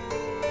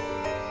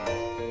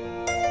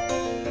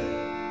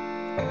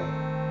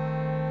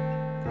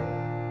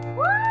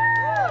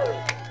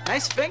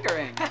 Nice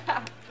fingering.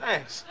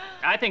 Thanks.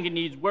 I think it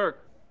needs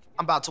work.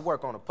 I'm about to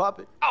work on a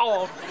puppet.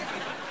 Oh.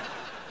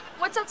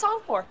 What's that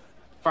song for?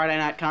 Friday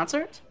night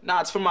concert?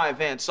 Nah, it's for my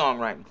advanced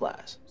songwriting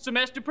class.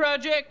 Semester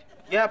project?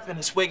 Yep, and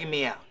it's wigging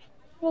me out.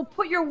 Well,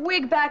 put your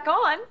wig back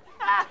on.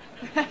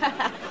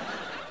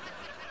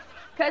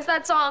 Because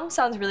that song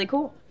sounds really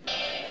cool.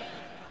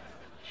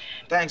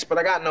 Thanks, but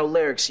I got no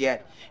lyrics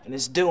yet, and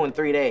it's due in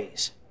 3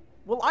 days.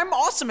 Well, I'm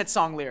awesome at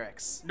song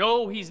lyrics.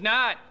 No, he's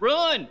not.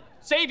 Run!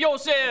 Save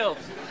yourselves!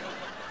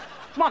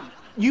 Come on,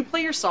 you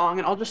play your song,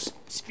 and I'll just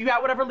spew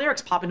out whatever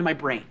lyrics pop into my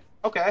brain.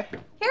 Okay.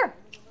 Here,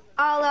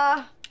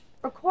 I'll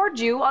record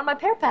you on my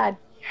pear pad.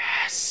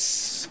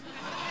 Yes.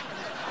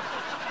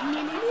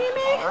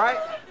 All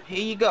right,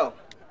 here you go.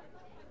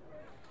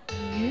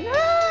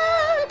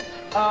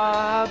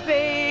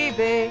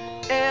 Baby,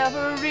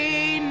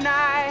 every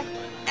night,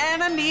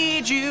 and I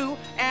need you,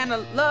 and I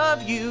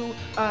love you.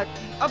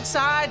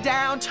 Upside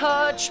down,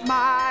 touch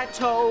my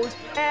toes,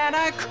 and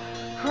I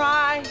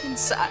cry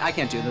inside. I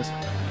can't do this.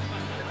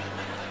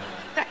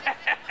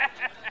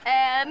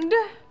 And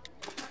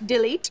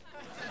delete.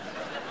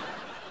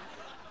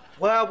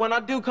 Well, when I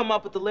do come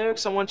up with the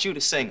lyrics, I want you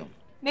to sing them.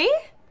 Me?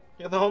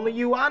 You're the only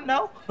you I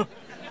know.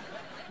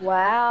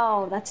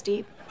 Wow, that's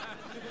deep.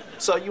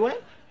 So you in?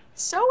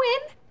 So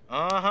in.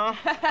 Uh-huh.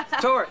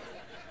 Tori.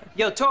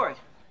 Yo, Tori.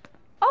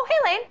 Oh, hey,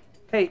 Lane.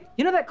 Hey,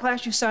 you know that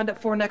class you signed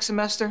up for next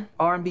semester?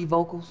 R&B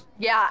vocals?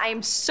 Yeah, I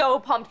am so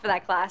pumped for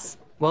that class.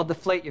 Well,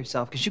 deflate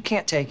yourself, because you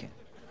can't take it.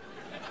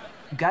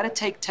 You gotta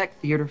take tech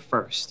theater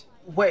first.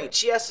 Wait,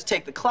 she has to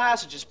take the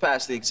class or just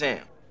pass the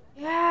exam?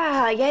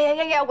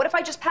 Yeah. What if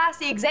I just pass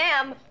the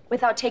exam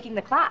without taking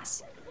the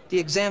class? The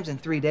exam's in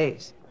 3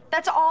 days.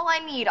 That's all I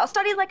need. I'll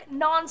study like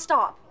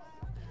nonstop.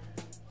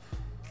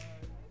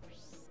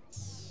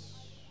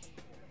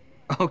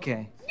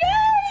 Okay.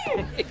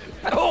 Yay!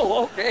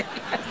 Oh, okay.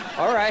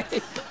 All right.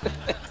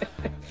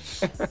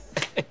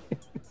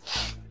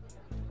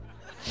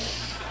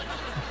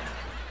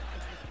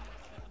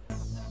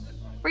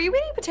 Were you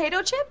eating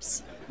potato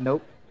chips?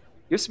 Nope.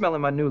 You're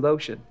smelling my new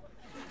lotion.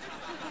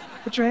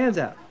 Put your hands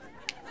out.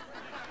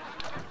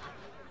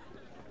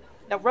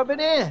 Now rub it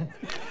in.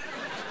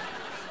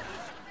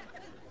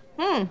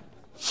 It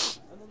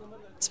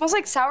smells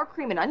like sour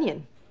cream and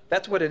onion.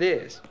 That's what it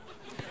is.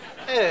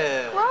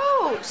 Ew.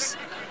 Gross.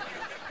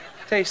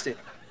 Taste it.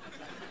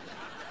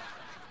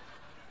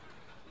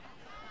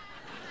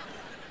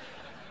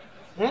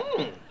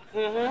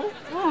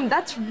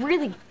 That's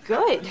really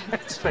good.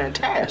 That's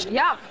fantastic.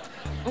 Yeah.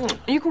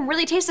 You can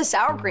really taste the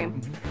sour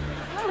cream.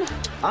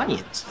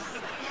 Onions.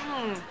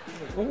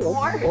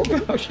 More?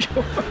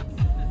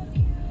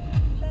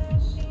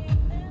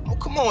 Oh,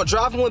 come on.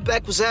 Driving with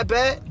Beck was that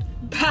bad?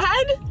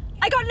 Bad?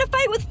 I got in a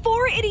fight with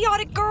 4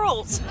 idiotic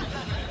girls.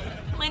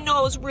 My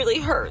nose really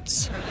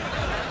hurts.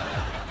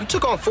 You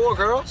took on 4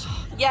 girls?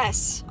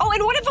 Yes. Oh,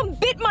 and one of them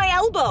bit my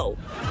elbow.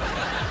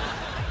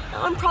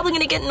 Now I'm probably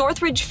gonna get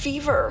Northridge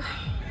fever.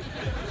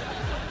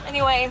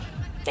 Anyway,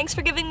 thanks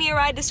for giving me a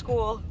ride to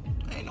school.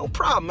 Hey, no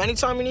problem.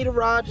 Anytime you need a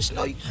ride, just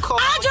know you can call.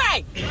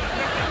 André!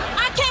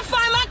 I can't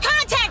find my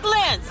contact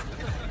lens!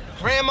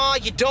 Grandma,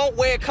 you don't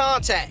wear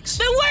contacts.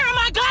 Then where are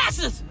my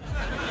glasses?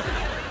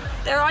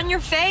 They're on your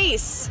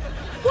face.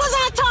 Was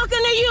I talking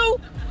to you?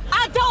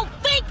 I don't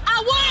think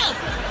I was!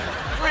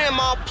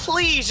 Grandma,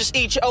 please just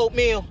eat your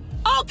oatmeal.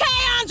 Okay,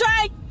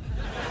 André!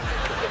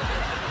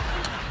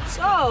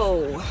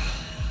 So,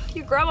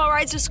 your grandma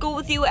rides to school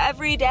with you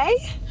every day?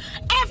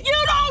 If you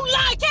don't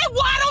like it,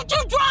 why don't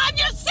you drive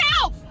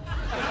yourself?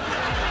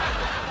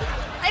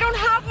 I don't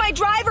have my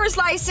driver's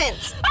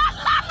license.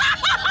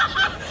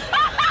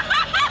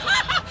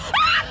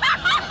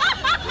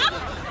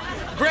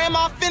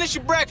 Grandma, finish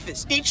your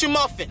breakfast. Eat your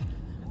muffin.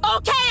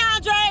 Okay,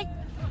 André.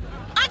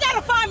 I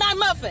gotta find my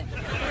muffin.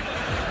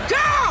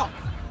 Girl,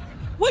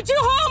 would you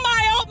hold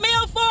my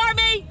oatmeal for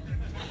me?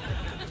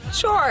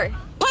 Sure.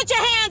 Put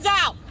your hands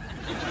out.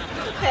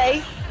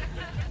 Okay.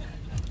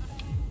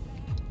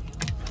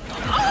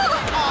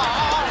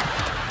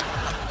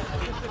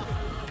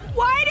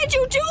 Why did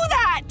you do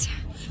that?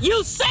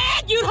 You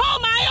said you'd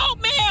hold my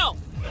oatmeal.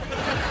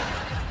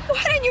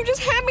 Why didn't you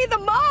just hand me the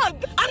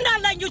mug? I'm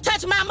not letting you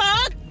touch my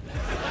mug.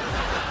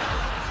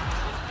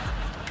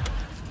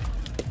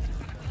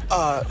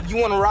 You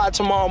want to ride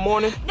tomorrow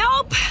morning?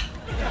 Nope.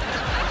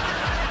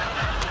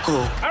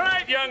 Cool. All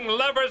right, young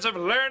lovers of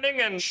learning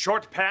and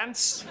short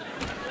pants.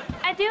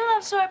 I do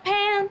love short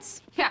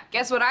pants. Yeah,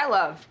 guess what I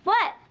love?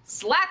 What?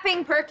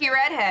 Slapping perky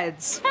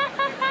redheads.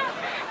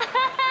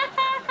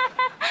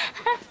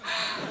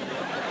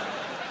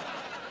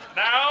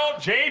 Now,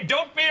 Jade,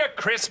 don't be a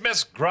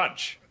Christmas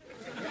grunch.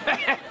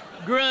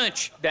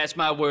 Grunch, that's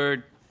my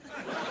word.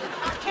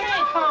 Okay,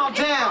 calm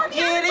down.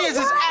 Yeah, it is.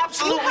 It's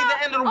absolutely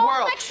the end of the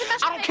world.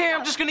 I don't care.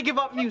 I'm just gonna give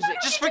up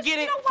music. Just forget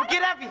it.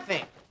 Forget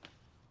everything.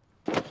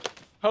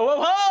 Ho,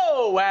 ho,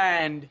 ho!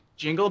 And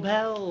jingle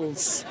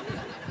bells.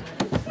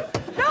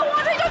 No,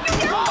 André, don't do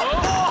that!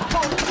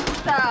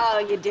 Oh,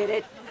 you did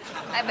it.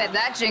 I bet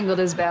that jingled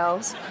his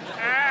bells.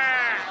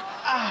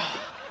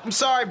 I'm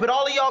sorry, but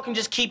all of y'all can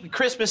just keep your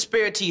Christmas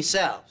spirit to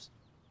yourselves.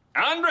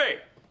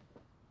 André,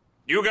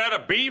 you got a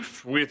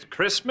beef with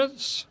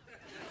Christmas?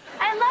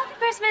 I love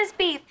Christmas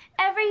beef.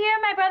 Every year,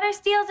 my brother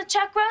steals a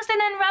chuck roast and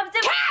then rubs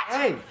it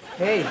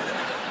Hey.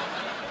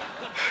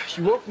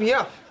 You woke me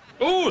up.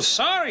 Oh,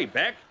 sorry,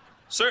 Beck.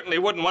 Certainly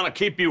wouldn't want to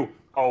keep you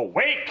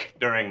awake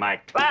during my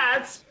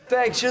class.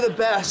 Thanks, you're the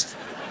best.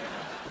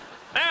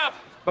 Now,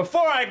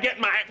 before I get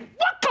my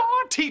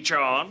teacher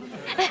on,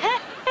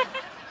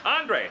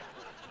 André,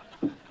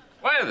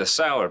 why the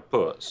sour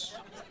puss?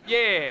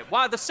 Yeah,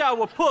 why the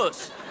sour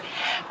puss?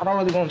 I don't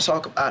really want to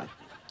talk about it.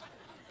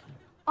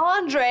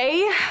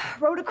 André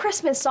wrote a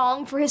Christmas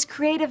song for his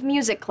creative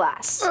music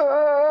class.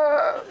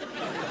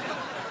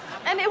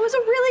 And it was a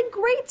really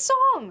great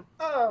song.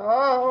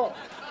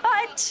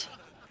 But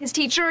his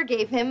teacher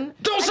gave him...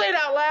 Don't say it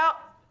out loud.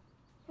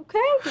 Okay.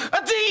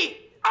 A D.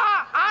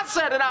 I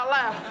said it out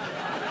loud.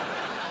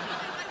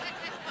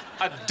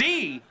 A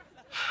D?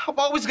 I've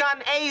always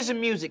gotten A's in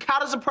music. How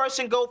does a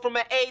person go from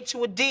an A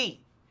to a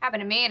D?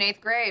 Happened to me in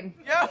 8th grade.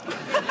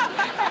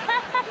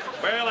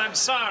 Well, I'm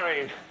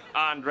sorry,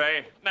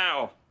 André.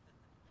 Now,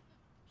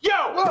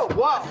 yo! Whoa,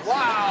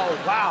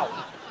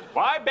 wow.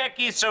 Why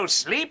Becky's so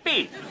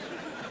sleepy?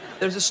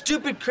 There's a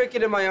stupid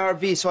cricket in my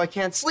RV, so I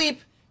can't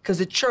sleep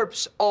because it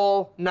chirps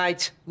all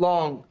night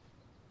long.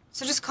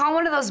 So just call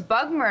one of those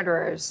bug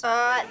murderers.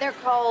 They're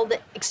called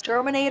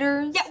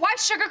exterminators. Yeah, why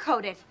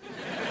sugarcoat it?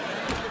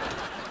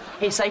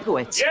 Hey,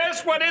 Psychowitz.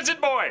 Yes, what is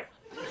it, boy?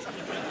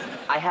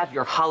 I have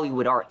your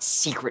Hollywood Arts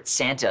Secret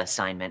Santa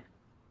assignment.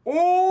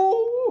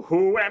 Ooh,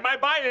 who am I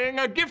buying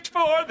a gift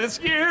for this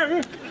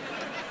year?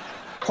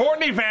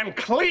 Courtney Van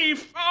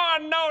Cleef? Oh,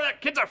 no,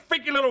 that kid's a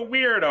freaky little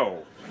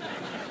weirdo.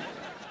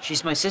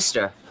 She's my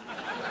sister.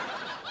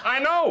 I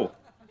know.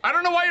 I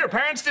don't know why your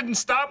parents didn't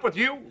stop with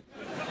you.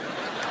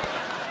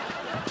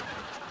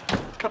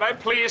 Could I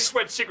please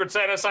switch Secret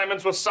Santa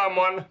assignments with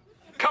someone?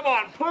 Come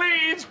on,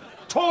 please.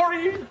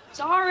 Tori?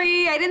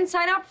 Sorry, I didn't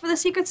sign up for the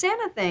Secret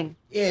Santa thing.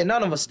 Yeah,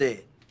 none of us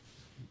did.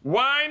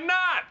 Why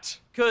not?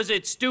 'Cause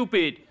it's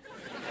stupid.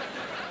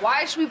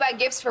 Why should we buy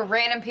gifts for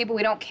random people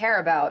we don't care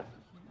about?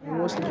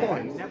 What's the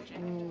point?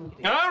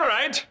 All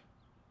right.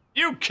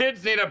 You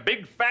kids need a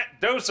big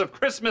fat dose of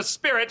Christmas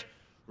spirit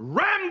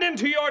rammed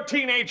into your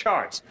teenage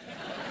hearts.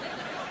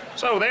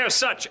 So there's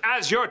such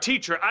as your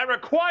teacher, I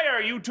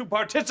require you to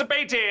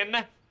participate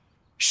in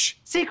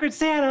Secret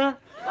Santa.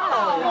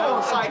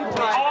 No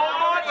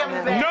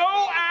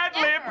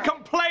ad-lib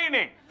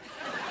complaining.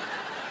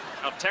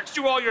 I'll text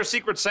you all your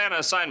Secret Santa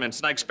assignments,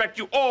 and I expect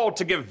you all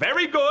to give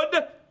very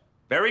good,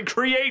 very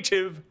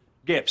creative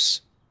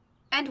gifts.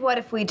 And what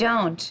if we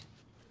don't?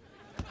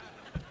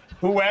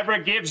 Whoever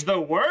gives the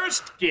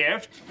worst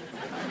gift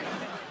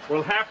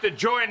will have to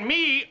join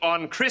me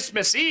on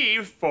Christmas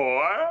Eve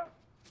for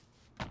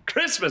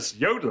Christmas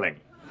yodeling.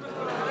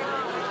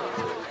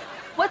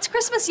 What's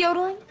Christmas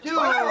yodeling?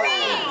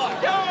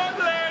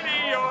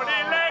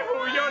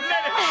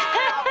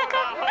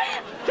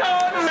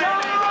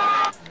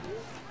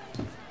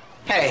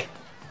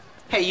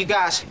 Hey, you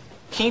guys,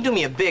 can you do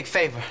me a big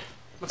favor?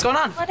 What's going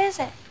on? What is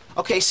it?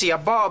 Okay, see, I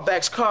borrowed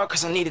Beck's car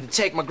because I needed to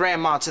take my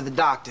grandma to the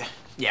doctor.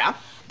 Yeah?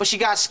 But she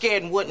got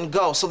scared and wouldn't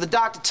go, so the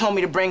doctor told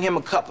me to bring him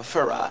a cup of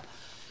her,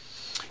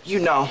 you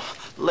know,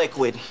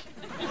 liquid.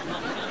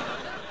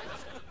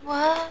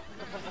 What?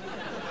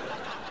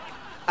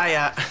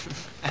 I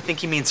think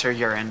he means her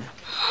urine.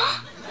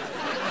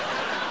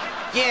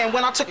 Yeah, and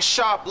when I took a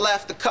sharp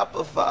left, the cup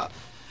of,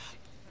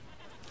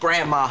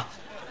 grandma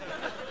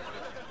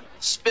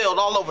spilled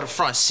all over the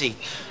front seat.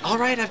 All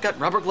right, I've got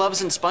rubber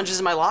gloves and sponges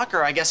in my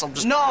locker. I guess I'll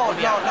just... No.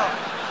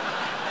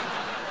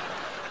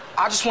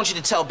 I just want you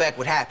to tell Beck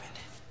what happened.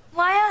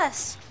 Why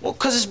us? Well,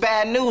 'cause it's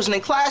bad news, and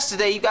in class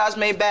today, you guys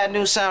made bad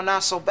news sound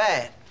not so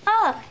bad.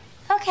 Oh,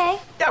 okay.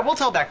 Yeah, we'll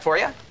tell Beck for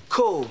you.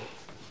 Cool.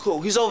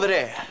 He's over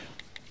there.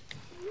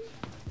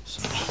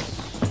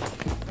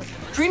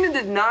 Trina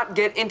did not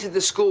get into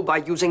the school by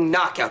using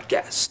knockout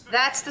gas.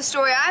 That's the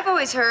story I've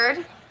always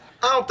heard.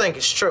 I don't think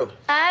it's true.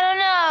 I don't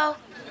know.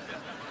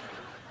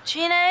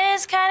 Trina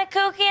is kind of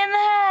kooky in the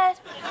head.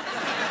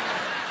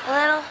 A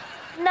little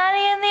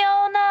nutty in the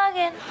old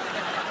noggin.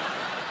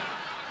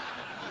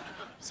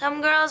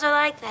 Some girls are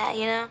like that,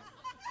 you know?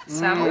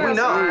 Some we girls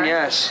know. are.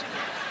 Yes.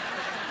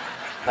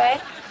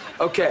 Right?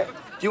 Okay.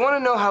 Do you want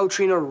to know how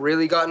Trina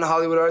really got into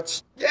Hollywood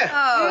Arts? Yeah.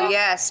 Oh,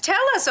 yes.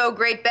 Tell us, oh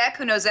great Beck,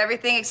 who knows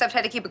everything except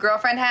how to keep a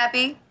girlfriend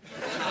happy.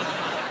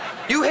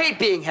 You hate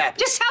being happy.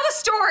 Just tell the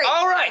story.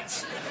 All right.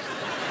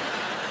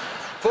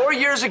 4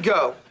 years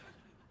ago,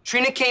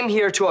 Trina came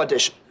here to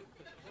audition.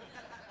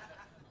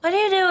 What are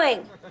you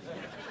doing?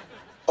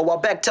 Oh, while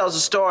Beck tells the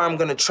story, I'm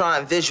gonna try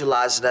and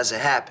visualize it as it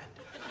happened.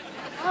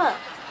 Oh,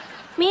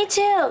 me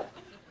too.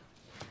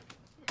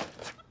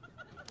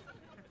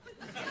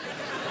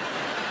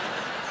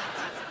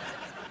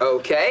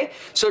 Okay,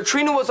 so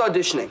Trina was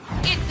auditioning.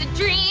 It's a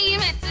dream,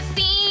 it's a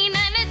scene,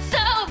 and it's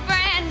so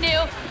brand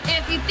new.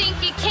 If you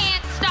think you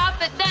can't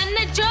stop it, then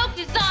the joke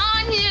is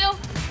on you.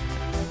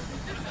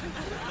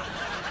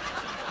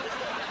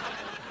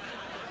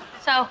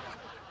 So,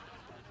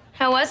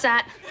 how was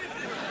that?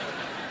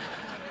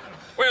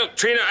 Well,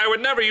 Trina, I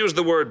would never use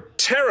the word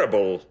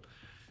terrible,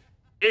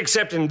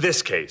 except in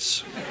this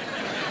case.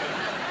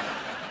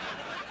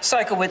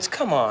 Psychowitz,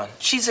 come on.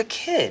 She's a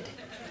kid.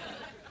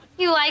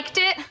 You liked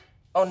it?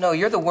 Oh, no,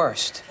 you're the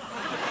worst.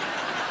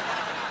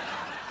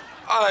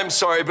 I'm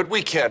sorry, but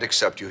we can't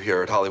accept you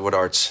here at Hollywood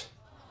Arts.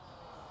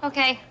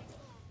 Okay.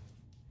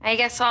 I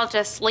guess I'll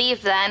just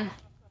leave then.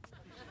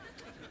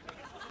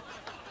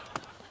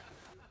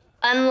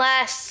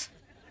 Unless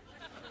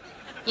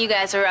you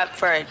guys are up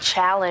for a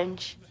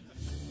challenge.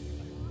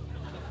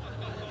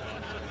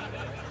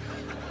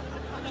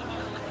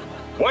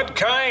 What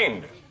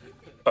kind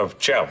of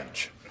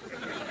challenge?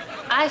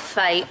 I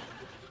fight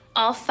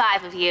all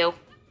 5 of you.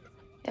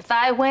 If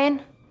I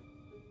win,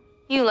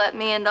 you let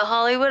me into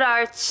Hollywood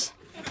Arts.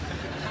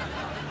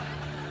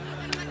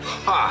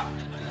 Ha!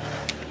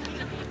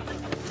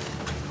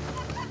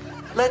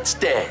 Let's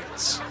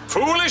dance.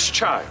 Foolish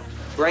child.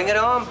 Bring it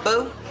on,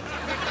 boo.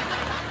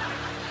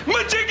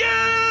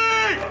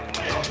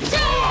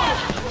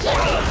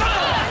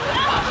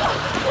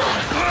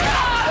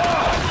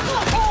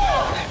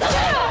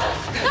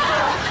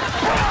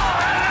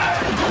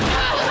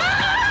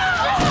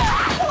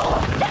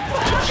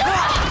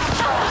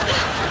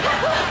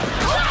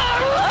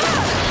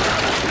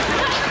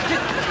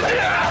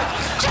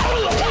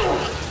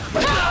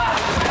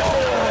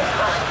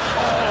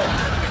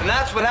 And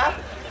that's what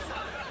happened.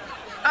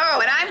 Oh,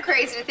 and I'm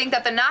crazy to think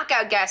that the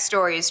knockout gas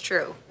story is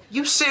true.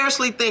 You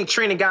seriously think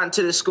Trina got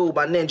into this school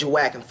by ninja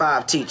whacking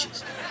 5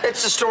 teachers?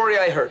 It's the story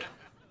I heard.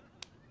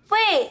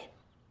 Wait,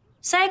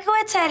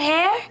 Psychowitz had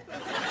hair?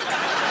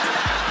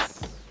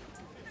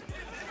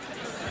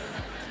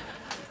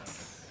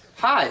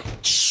 Hi.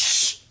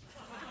 Shh.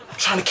 I'm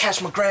trying to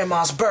catch my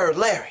grandma's bird,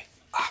 Larry.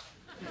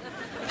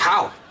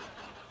 How?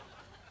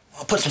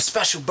 I put some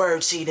special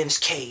bird seed in his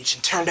cage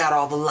and turned out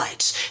all the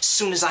lights. As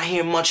soon as I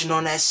hear him munching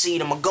on that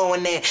seed, I'm gonna go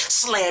in there,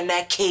 slam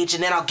that cage,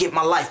 and then I'll get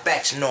my life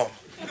back to normal.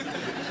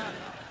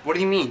 What do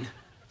you mean?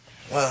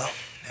 Well,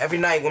 every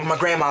night when my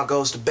grandma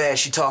goes to bed,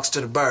 she talks to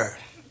the bird.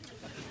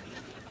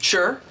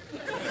 Sure.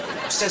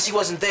 Since he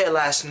wasn't there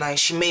last night,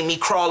 she made me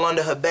crawl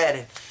under her bed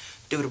and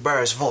do the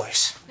bird's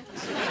voice.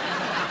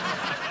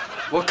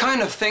 What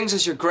kind of things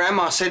does your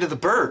grandma say to the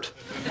bird?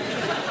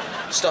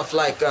 Stuff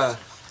like,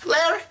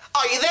 Larry,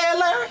 are you there,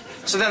 Larry?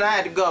 So then I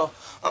had to go,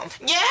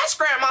 yes,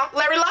 Grandma.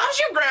 Larry loves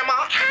you, Grandma.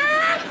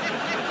 Ah!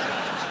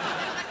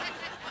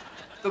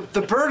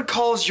 The bird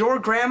calls your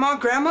grandma,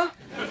 Grandma?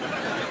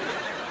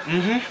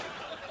 Mm-hmm.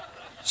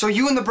 So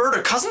you and the bird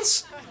are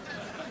cousins?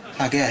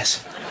 I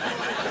guess.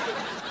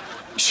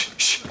 Shh,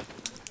 shh.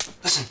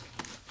 Listen.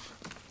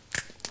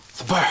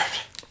 The bird.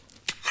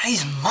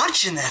 He's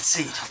munching that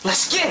seed.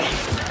 Let's get it.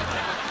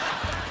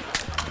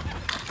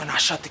 When I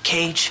shut the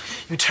cage,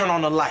 you turn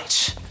on the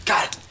lights.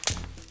 Got it.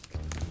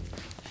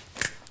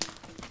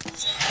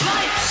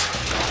 Lights!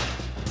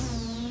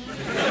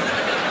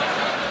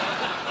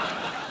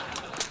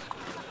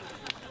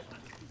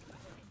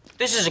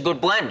 This is a good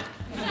blend.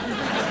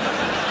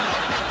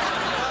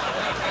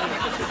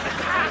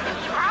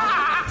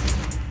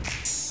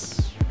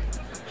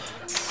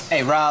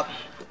 Hey, Rob.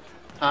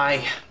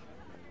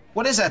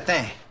 What is that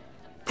thing?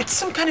 It's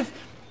some kind of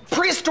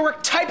prehistoric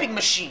typing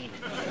machine.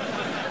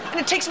 And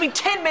it takes me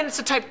 10 minutes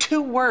to type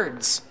 2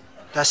 words.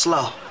 That's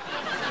slow.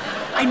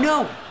 I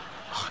know.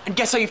 And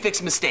guess how you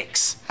fix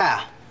mistakes?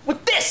 How?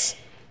 With this!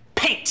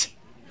 Paint.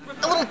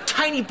 A little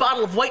tiny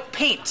bottle of white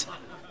paint.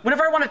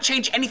 Whenever I want to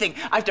change anything,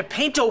 I have to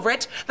paint over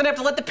it, then I have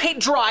to let the paint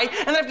dry,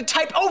 and then I have to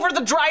type over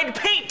the dried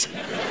paint.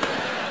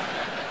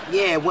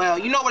 Yeah, well,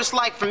 you know what it's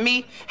like for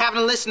me, having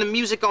to listen to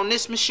music on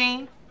this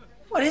machine?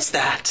 What is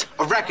that?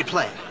 A record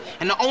player.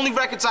 And the only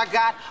records I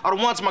got are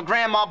the ones my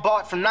grandma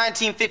bought from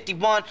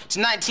 1951 to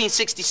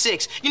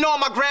 1966. You know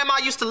what my grandma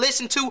used to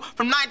listen to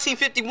from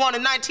 1951 to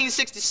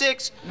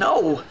 1966?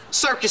 No.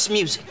 Circus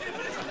music,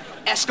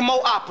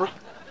 Eskimo opera,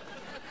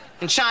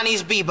 and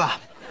Chinese bebop.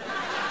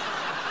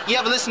 You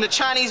ever listen to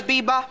Chinese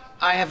bebop?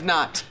 I have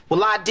not.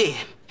 Well, I did.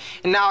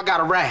 And now I got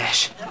a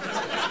rash.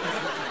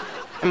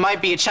 It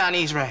might be a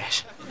Chinese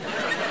rash.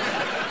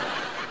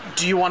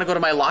 Do you want to go to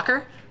my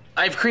locker?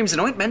 I have creams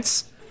and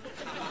ointments.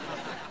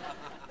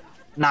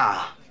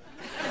 Nah.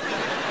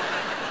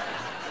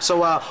 So,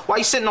 why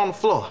you sitting on the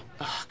floor?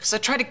 Because I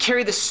tried to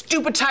carry this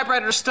stupid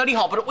typewriter to study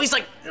hall, but it weighs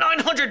like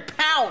 900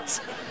 pounds.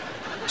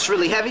 It's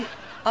really heavy?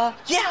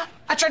 Yeah.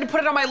 I tried to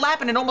put it on my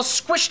lap and it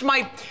almost squished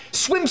my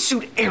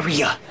swimsuit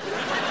area.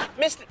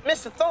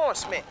 Mr.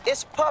 Thornsmith,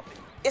 it's a puppet.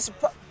 It's a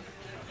puppet.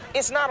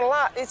 It's not a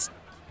lot. It's...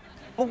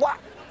 But why?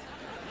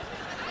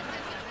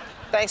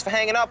 Thanks for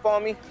hanging up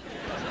on me.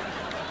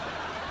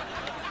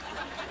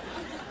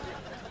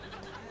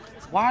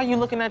 Why are you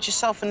looking at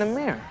yourself in the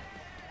mirror?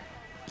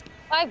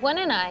 Why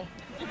wouldn't I?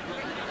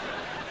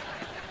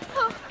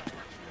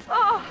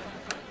 Oh,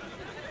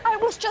 I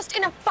was just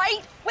in a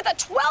fight with a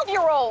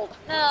 12-year-old.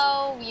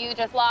 No, you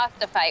just lost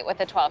a fight with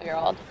a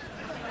 12-year-old.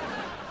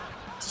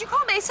 Did you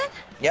call Mason?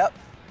 Yep.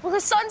 Will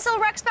his son sell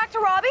Rex back to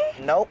Robbie?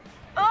 Nope.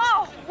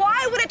 Oh,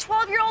 why would a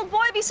 12-year-old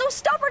boy be so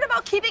stubborn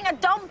about keeping a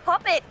dumb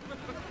puppet?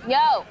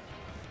 Yo,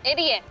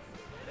 idiots.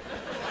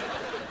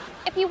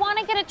 If you want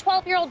to get a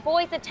 12-year-old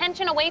boy's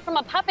attention away from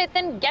a puppet,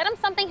 then get him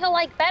something he'll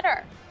like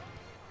better.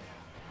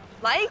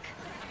 Like?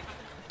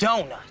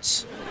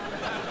 Donuts.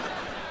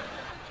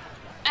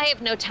 I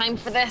have no time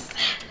for this.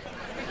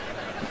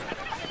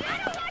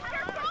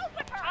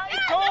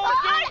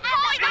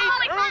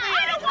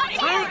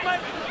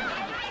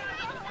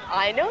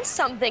 I know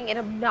something an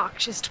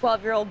obnoxious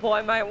 12-year-old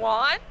boy might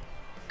want.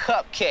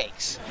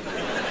 Cupcakes.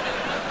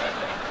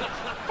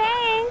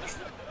 Thanks.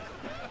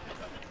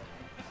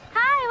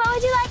 Hi, what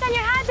would you like on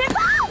your hat tip?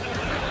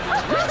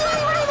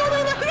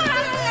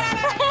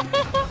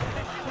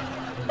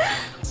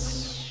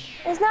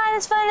 It's not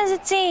as fun as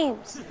it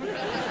seems.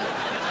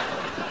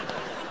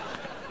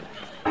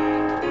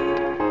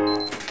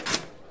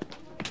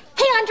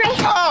 Hey, André.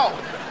 Oh!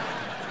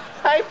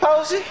 Hey,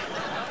 Posey.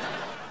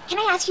 Can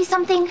I ask you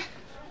something?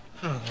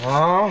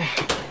 Oh.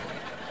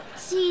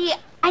 See,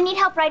 I need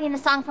help writing a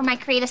song for my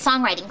creative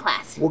songwriting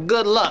class. Well,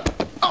 good luck.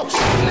 Oh,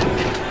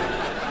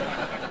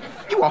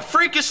 you are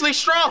freakishly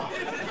strong.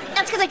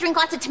 That's because I drink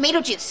lots of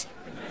tomato juice.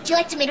 Do you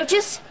like tomato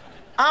juice?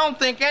 I don't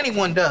think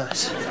anyone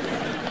does.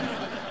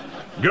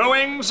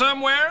 Going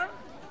somewhere?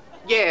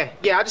 Yeah,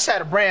 I just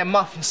had a bran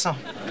muffin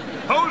something.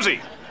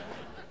 Posey,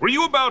 were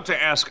you about to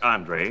ask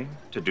André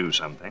to do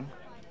something?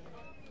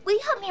 Will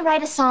you help me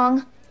write a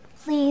song,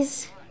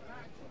 please?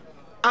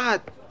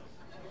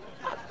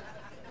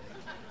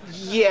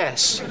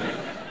 Yes.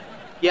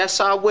 Yes,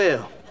 I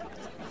will.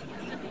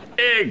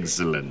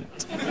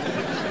 Excellent.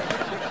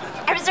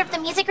 I reserved the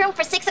music room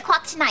for 6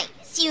 o'clock tonight.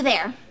 See you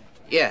there.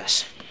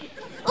 Yes.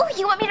 Oh,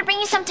 you want me to bring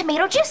you some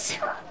tomato juice?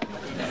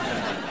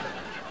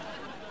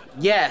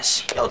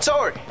 Yes. Yo,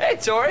 Tori. Hey,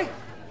 Tori.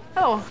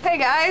 Oh, hey,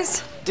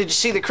 guys. Did you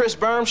see the Chris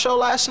Byrne show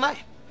last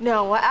night?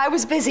 No, I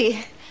was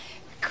busy.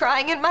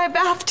 Crying in my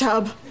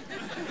bathtub.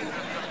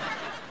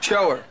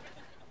 Show her.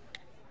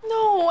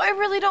 No, I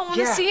really don't want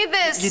to see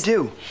this. You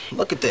do.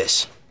 Look at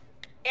this.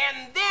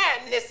 And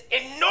then this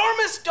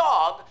enormous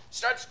dog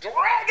starts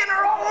dragging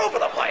her all over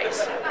the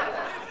place.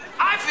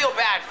 I feel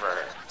bad for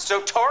her.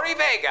 So, Tori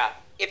Vega,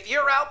 if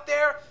you're out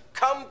there,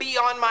 come be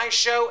on my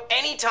show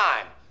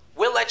anytime.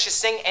 We'll let you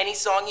sing any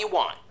song you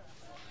want.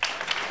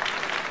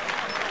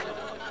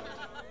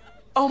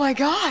 Oh my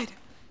God.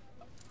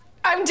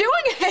 I'm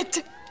doing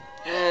it.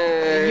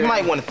 You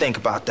might want to think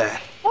about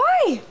that.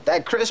 Why?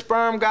 That Chris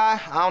Byrne guy,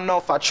 I don't know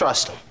if I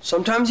trust him.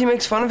 Sometimes he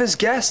makes fun of his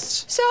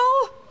guests. So,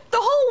 the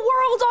whole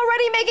world's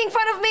already making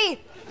fun of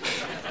me.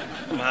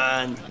 Come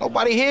on.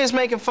 Nobody here is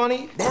making fun of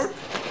you.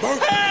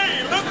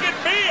 Hey, look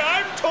at me,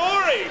 I'm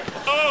Tori.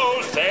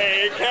 Oh,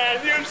 say,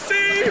 can you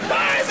see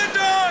by the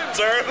dawn's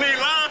early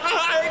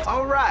light?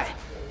 All right.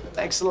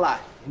 Thanks a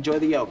lot. Enjoy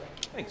the yoga.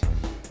 Thanks.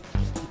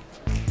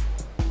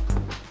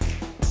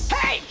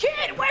 Hey,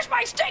 kid, where's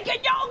my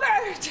stinking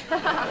yogurt?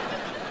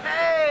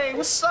 Hey,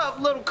 what's up,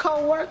 little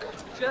coworker?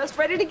 Just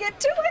ready to get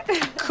to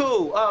it.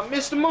 Cool.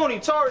 Mr. Mooney,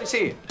 Tori's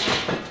here.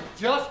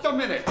 Just a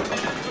minute.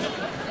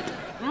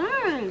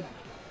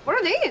 What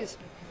are these?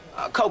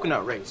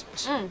 Coconut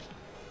raisins.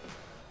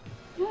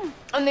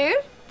 And these?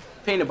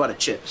 Peanut butter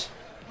chips.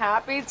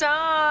 Happy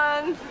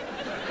tongue.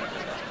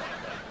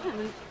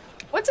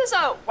 What's this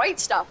white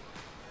stuff?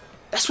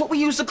 That's what we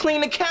use to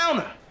clean the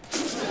counter.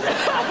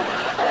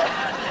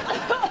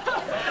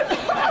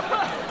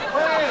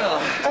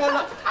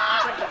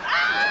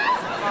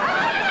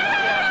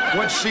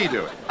 What's she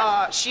doing?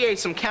 She ate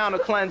some counter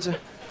cleanser.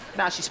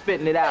 Now she's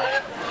spitting it out.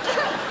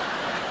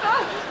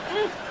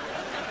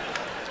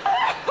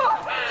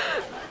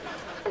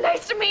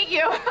 Nice to meet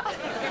you.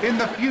 In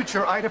the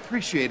future, I'd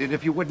appreciate it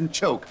if you wouldn't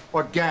choke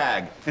or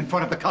gag in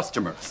front of the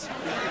customers.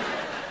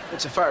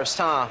 It's the first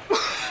time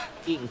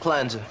eating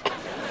cleanser.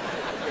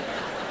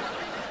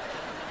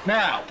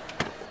 Now,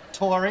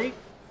 Tori,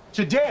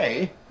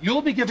 today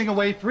you'll be giving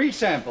away 3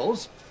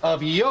 samples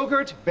of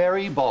yogurt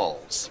berry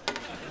balls.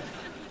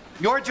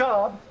 Your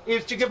job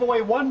is to give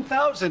away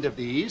 1,000 of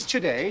these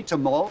today to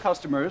mall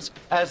customers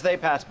as they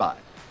pass by.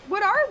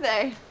 What are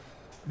they?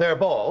 They're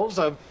balls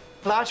of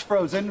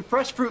flash-frozen,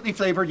 fresh fruitly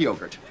flavored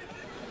yogurt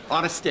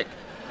on a stick.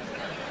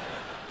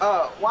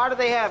 Why do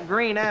they have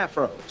green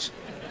afros?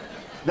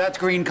 That's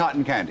green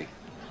cotton candy.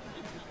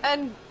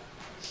 And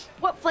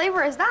what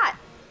flavor is that?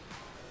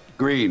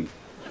 Green.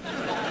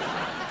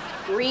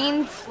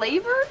 Green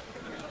flavor?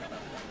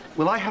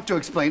 Will I have to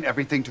explain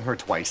everything to her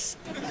twice?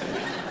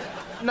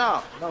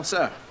 No,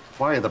 sir.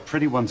 Why are the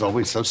pretty ones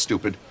always so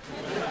stupid?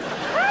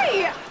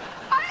 Hey!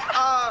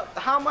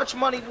 How much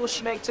money will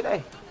she make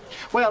today?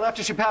 Well,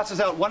 after she passes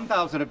out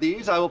 1,000 of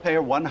these, I will pay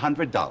her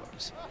 $100.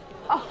 $100?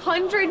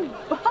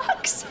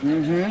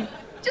 Mm-hmm.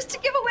 Just to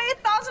give away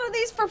 1,000 of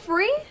these for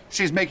free?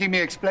 She's making me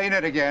explain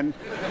it again.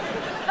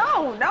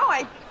 No,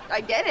 I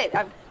get it.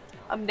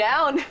 I'm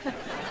down.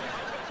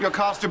 Your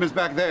costume is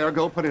back there.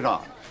 Go put it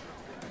on.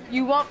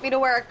 You want me to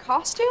wear a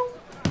costume?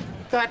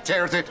 That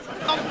tears it.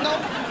 Oh, no.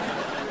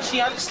 She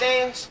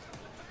understands.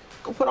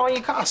 Go put on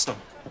your costume.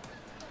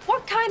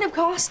 What kind of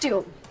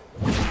costume?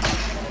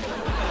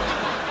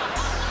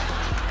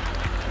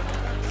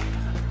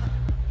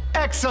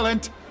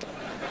 Excellent.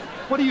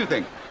 What do you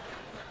think?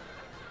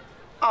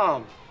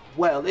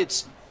 Well,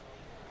 it's...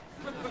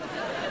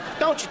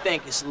 Don't you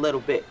think it's a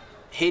little bit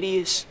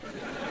hideous?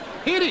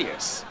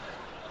 Hideous?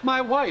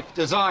 My wife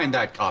designed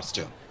that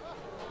costume.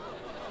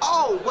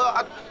 Oh,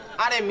 well,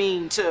 I didn't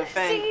mean to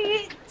offend...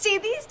 See,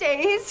 these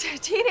days,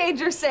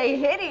 teenagers say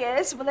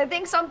hideous when they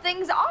think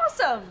something's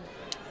awesome.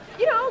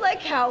 You know,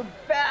 like how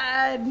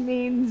bad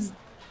means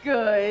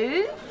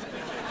good.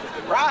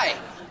 Right.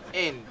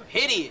 And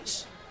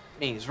hideous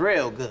means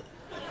real good.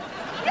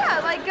 Yeah,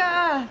 like,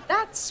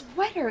 that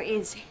sweater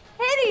is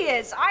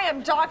hideous. I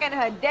am talking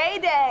her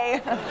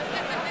day.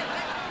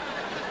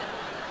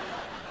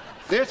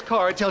 This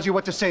card tells you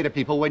what to say to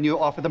people when you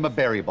offer them a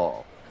berry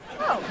ball.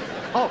 Oh.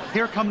 Oh,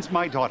 here comes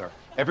my daughter.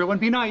 Everyone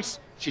be nice.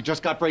 She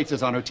just got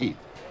braces on her teeth.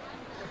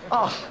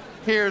 Oh,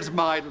 here's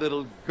my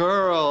little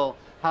girl.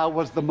 How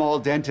was the mall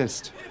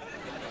dentist?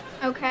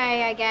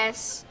 Okay, I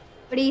guess.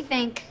 What do you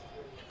think?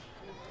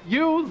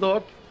 You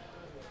look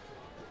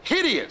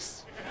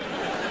hideous.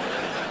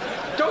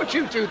 Don't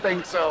you two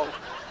think so?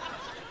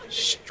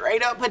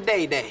 Straight up a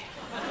day.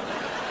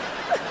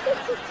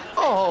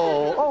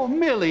 Oh,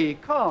 Millie,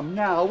 come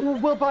now.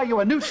 We'll buy you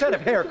a new set of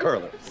hair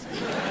curlers.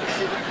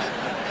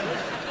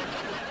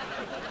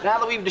 Now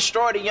that we've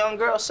destroyed a young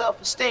girl's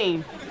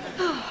self-esteem.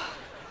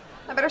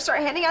 I better start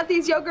handing out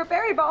these yogurt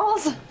berry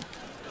balls.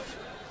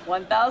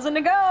 1,000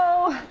 to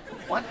go.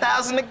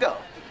 1,000 to go.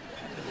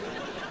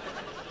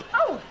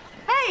 Oh,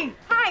 hey,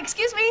 hi,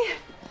 excuse me.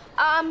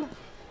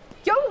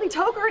 Yodely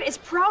Togurt is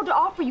proud to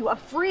offer you a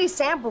free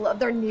sample of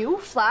their new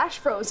flash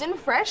frozen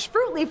fresh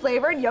fruitly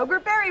flavored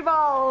yogurt berry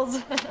balls.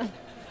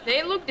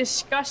 They look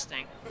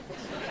disgusting.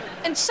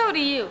 And so do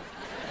you.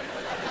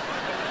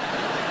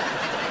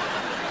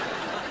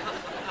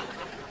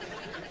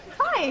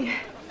 Hi,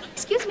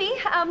 excuse me.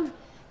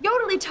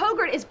 Yodely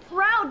Togurt is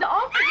proud to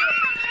offer you.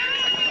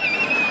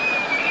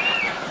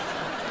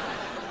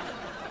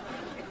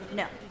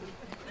 No.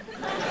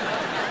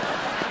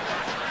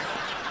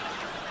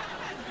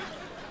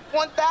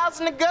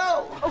 1,000 to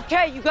go.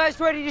 Okay, you guys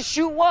ready to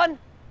shoot one?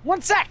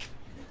 One sec.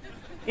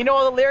 You know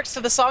all the lyrics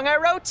to the song I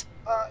wrote?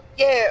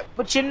 Yeah,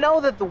 but you know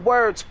that the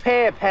words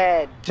pear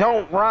pad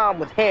don't rhyme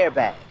with hair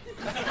bag.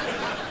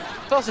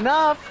 Close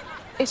enough.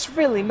 It's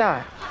really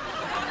not.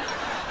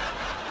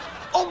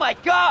 Oh my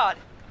God!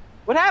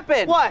 What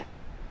happened? What?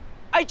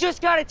 I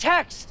just got a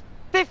text.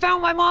 They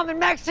found my mom in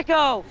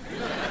Mexico.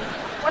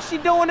 What's she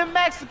doing in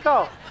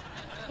Mexico?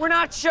 We're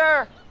not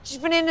sure. She's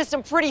been into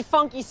some pretty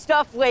funky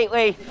stuff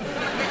lately.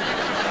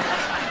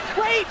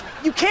 Wait,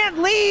 you can't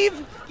leave.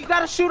 You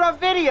gotta shoot our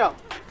video.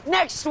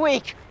 Next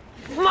week.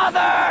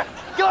 Mother,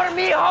 your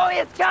mijo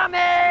is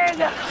coming!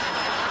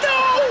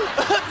 No!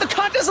 The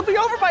contest will be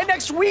over by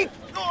next week.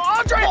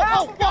 André,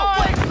 help!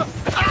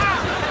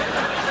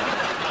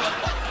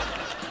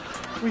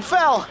 We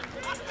fell.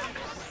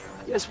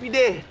 Yes, we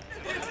did.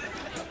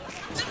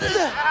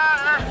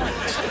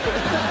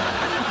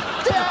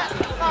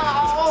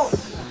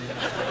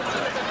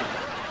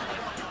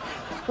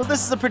 Well,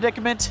 this is a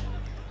predicament.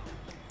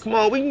 Come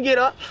on, we can get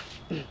up.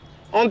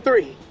 On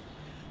 3.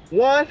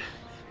 1,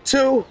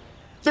 2,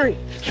 3.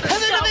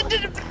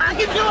 I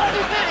can do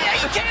anything. Yeah,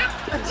 you can.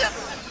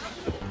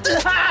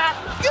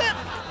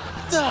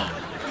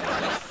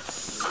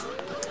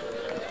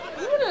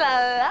 Ooh la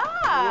la.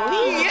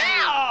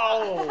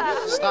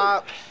 Yeah.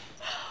 Stop.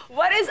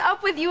 What is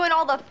up with you and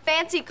all the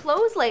fancy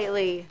clothes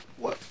lately?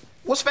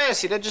 What's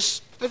fancy? They're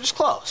just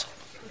clothes.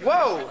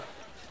 Whoa!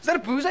 Is that a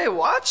Bouzé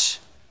watch?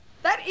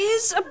 That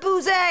is a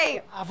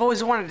Bouzé. I've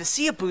always wanted to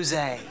see a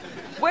Bouzé.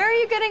 Where are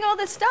you getting all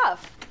this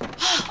stuff?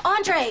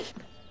 André!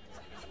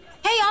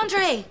 Hey,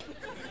 André!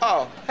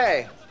 Oh,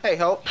 hey. Hey,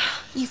 Hope.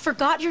 You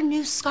forgot your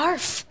new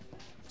scarf.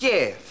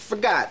 Yeah,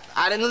 forgot.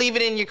 I didn't leave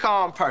it in your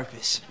car on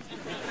purpose.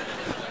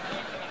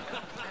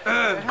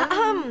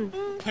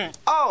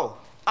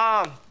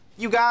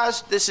 You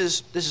guys, this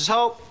is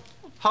Hope.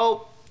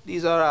 Hope,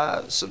 these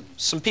are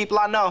some people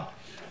I know.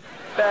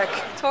 Beck.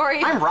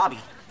 Tori. I'm Robbie.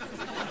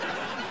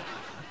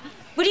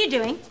 What are you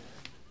doing?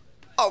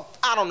 Oh,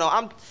 I don't know.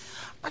 I'm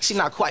actually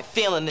not quite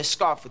feeling this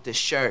scarf with this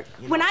shirt.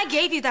 You know? When I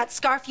gave you that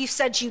scarf, you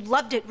said you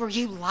loved it. Were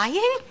you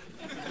lying?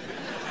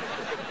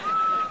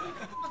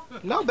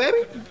 No,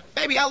 baby.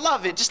 Baby, I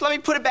love it. Just let me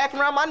put it back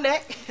around my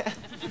neck.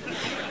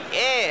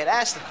 Yeah,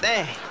 that's the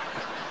thing.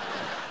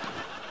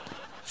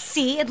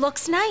 See, it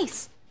looks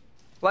nice.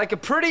 Like a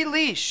pretty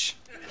leash.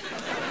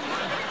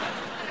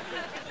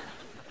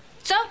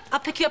 So,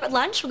 I'll pick you up at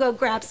lunch. We'll go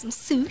grab some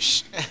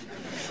sushi.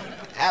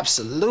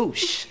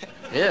 Absolute.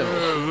 Ew.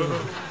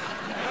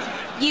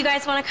 You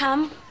guys want to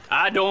come?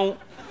 I don't.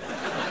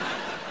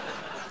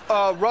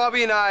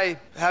 Robbie and I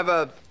have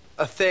a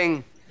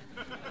thing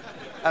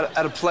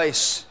at a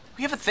place.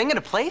 We have a thing at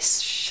a place?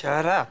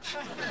 Shut up.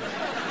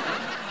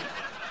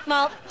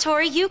 Well,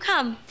 Tori, you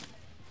come.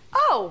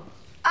 Oh,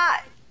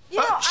 you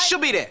know, she'll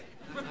be there.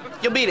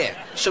 You'll be there.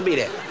 She'll be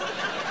there.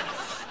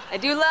 I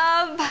do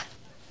love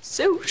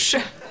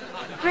sushi.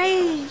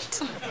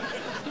 Great.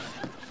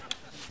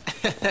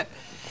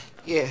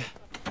 Yeah.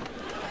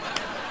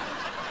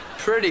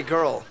 Pretty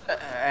girl.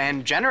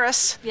 And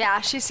generous. Yeah,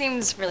 she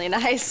seems really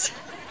nice.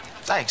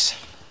 Thanks.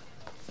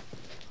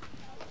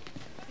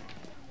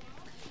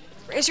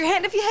 Raise your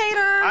hand if you hate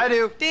her. I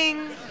do.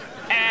 Ding.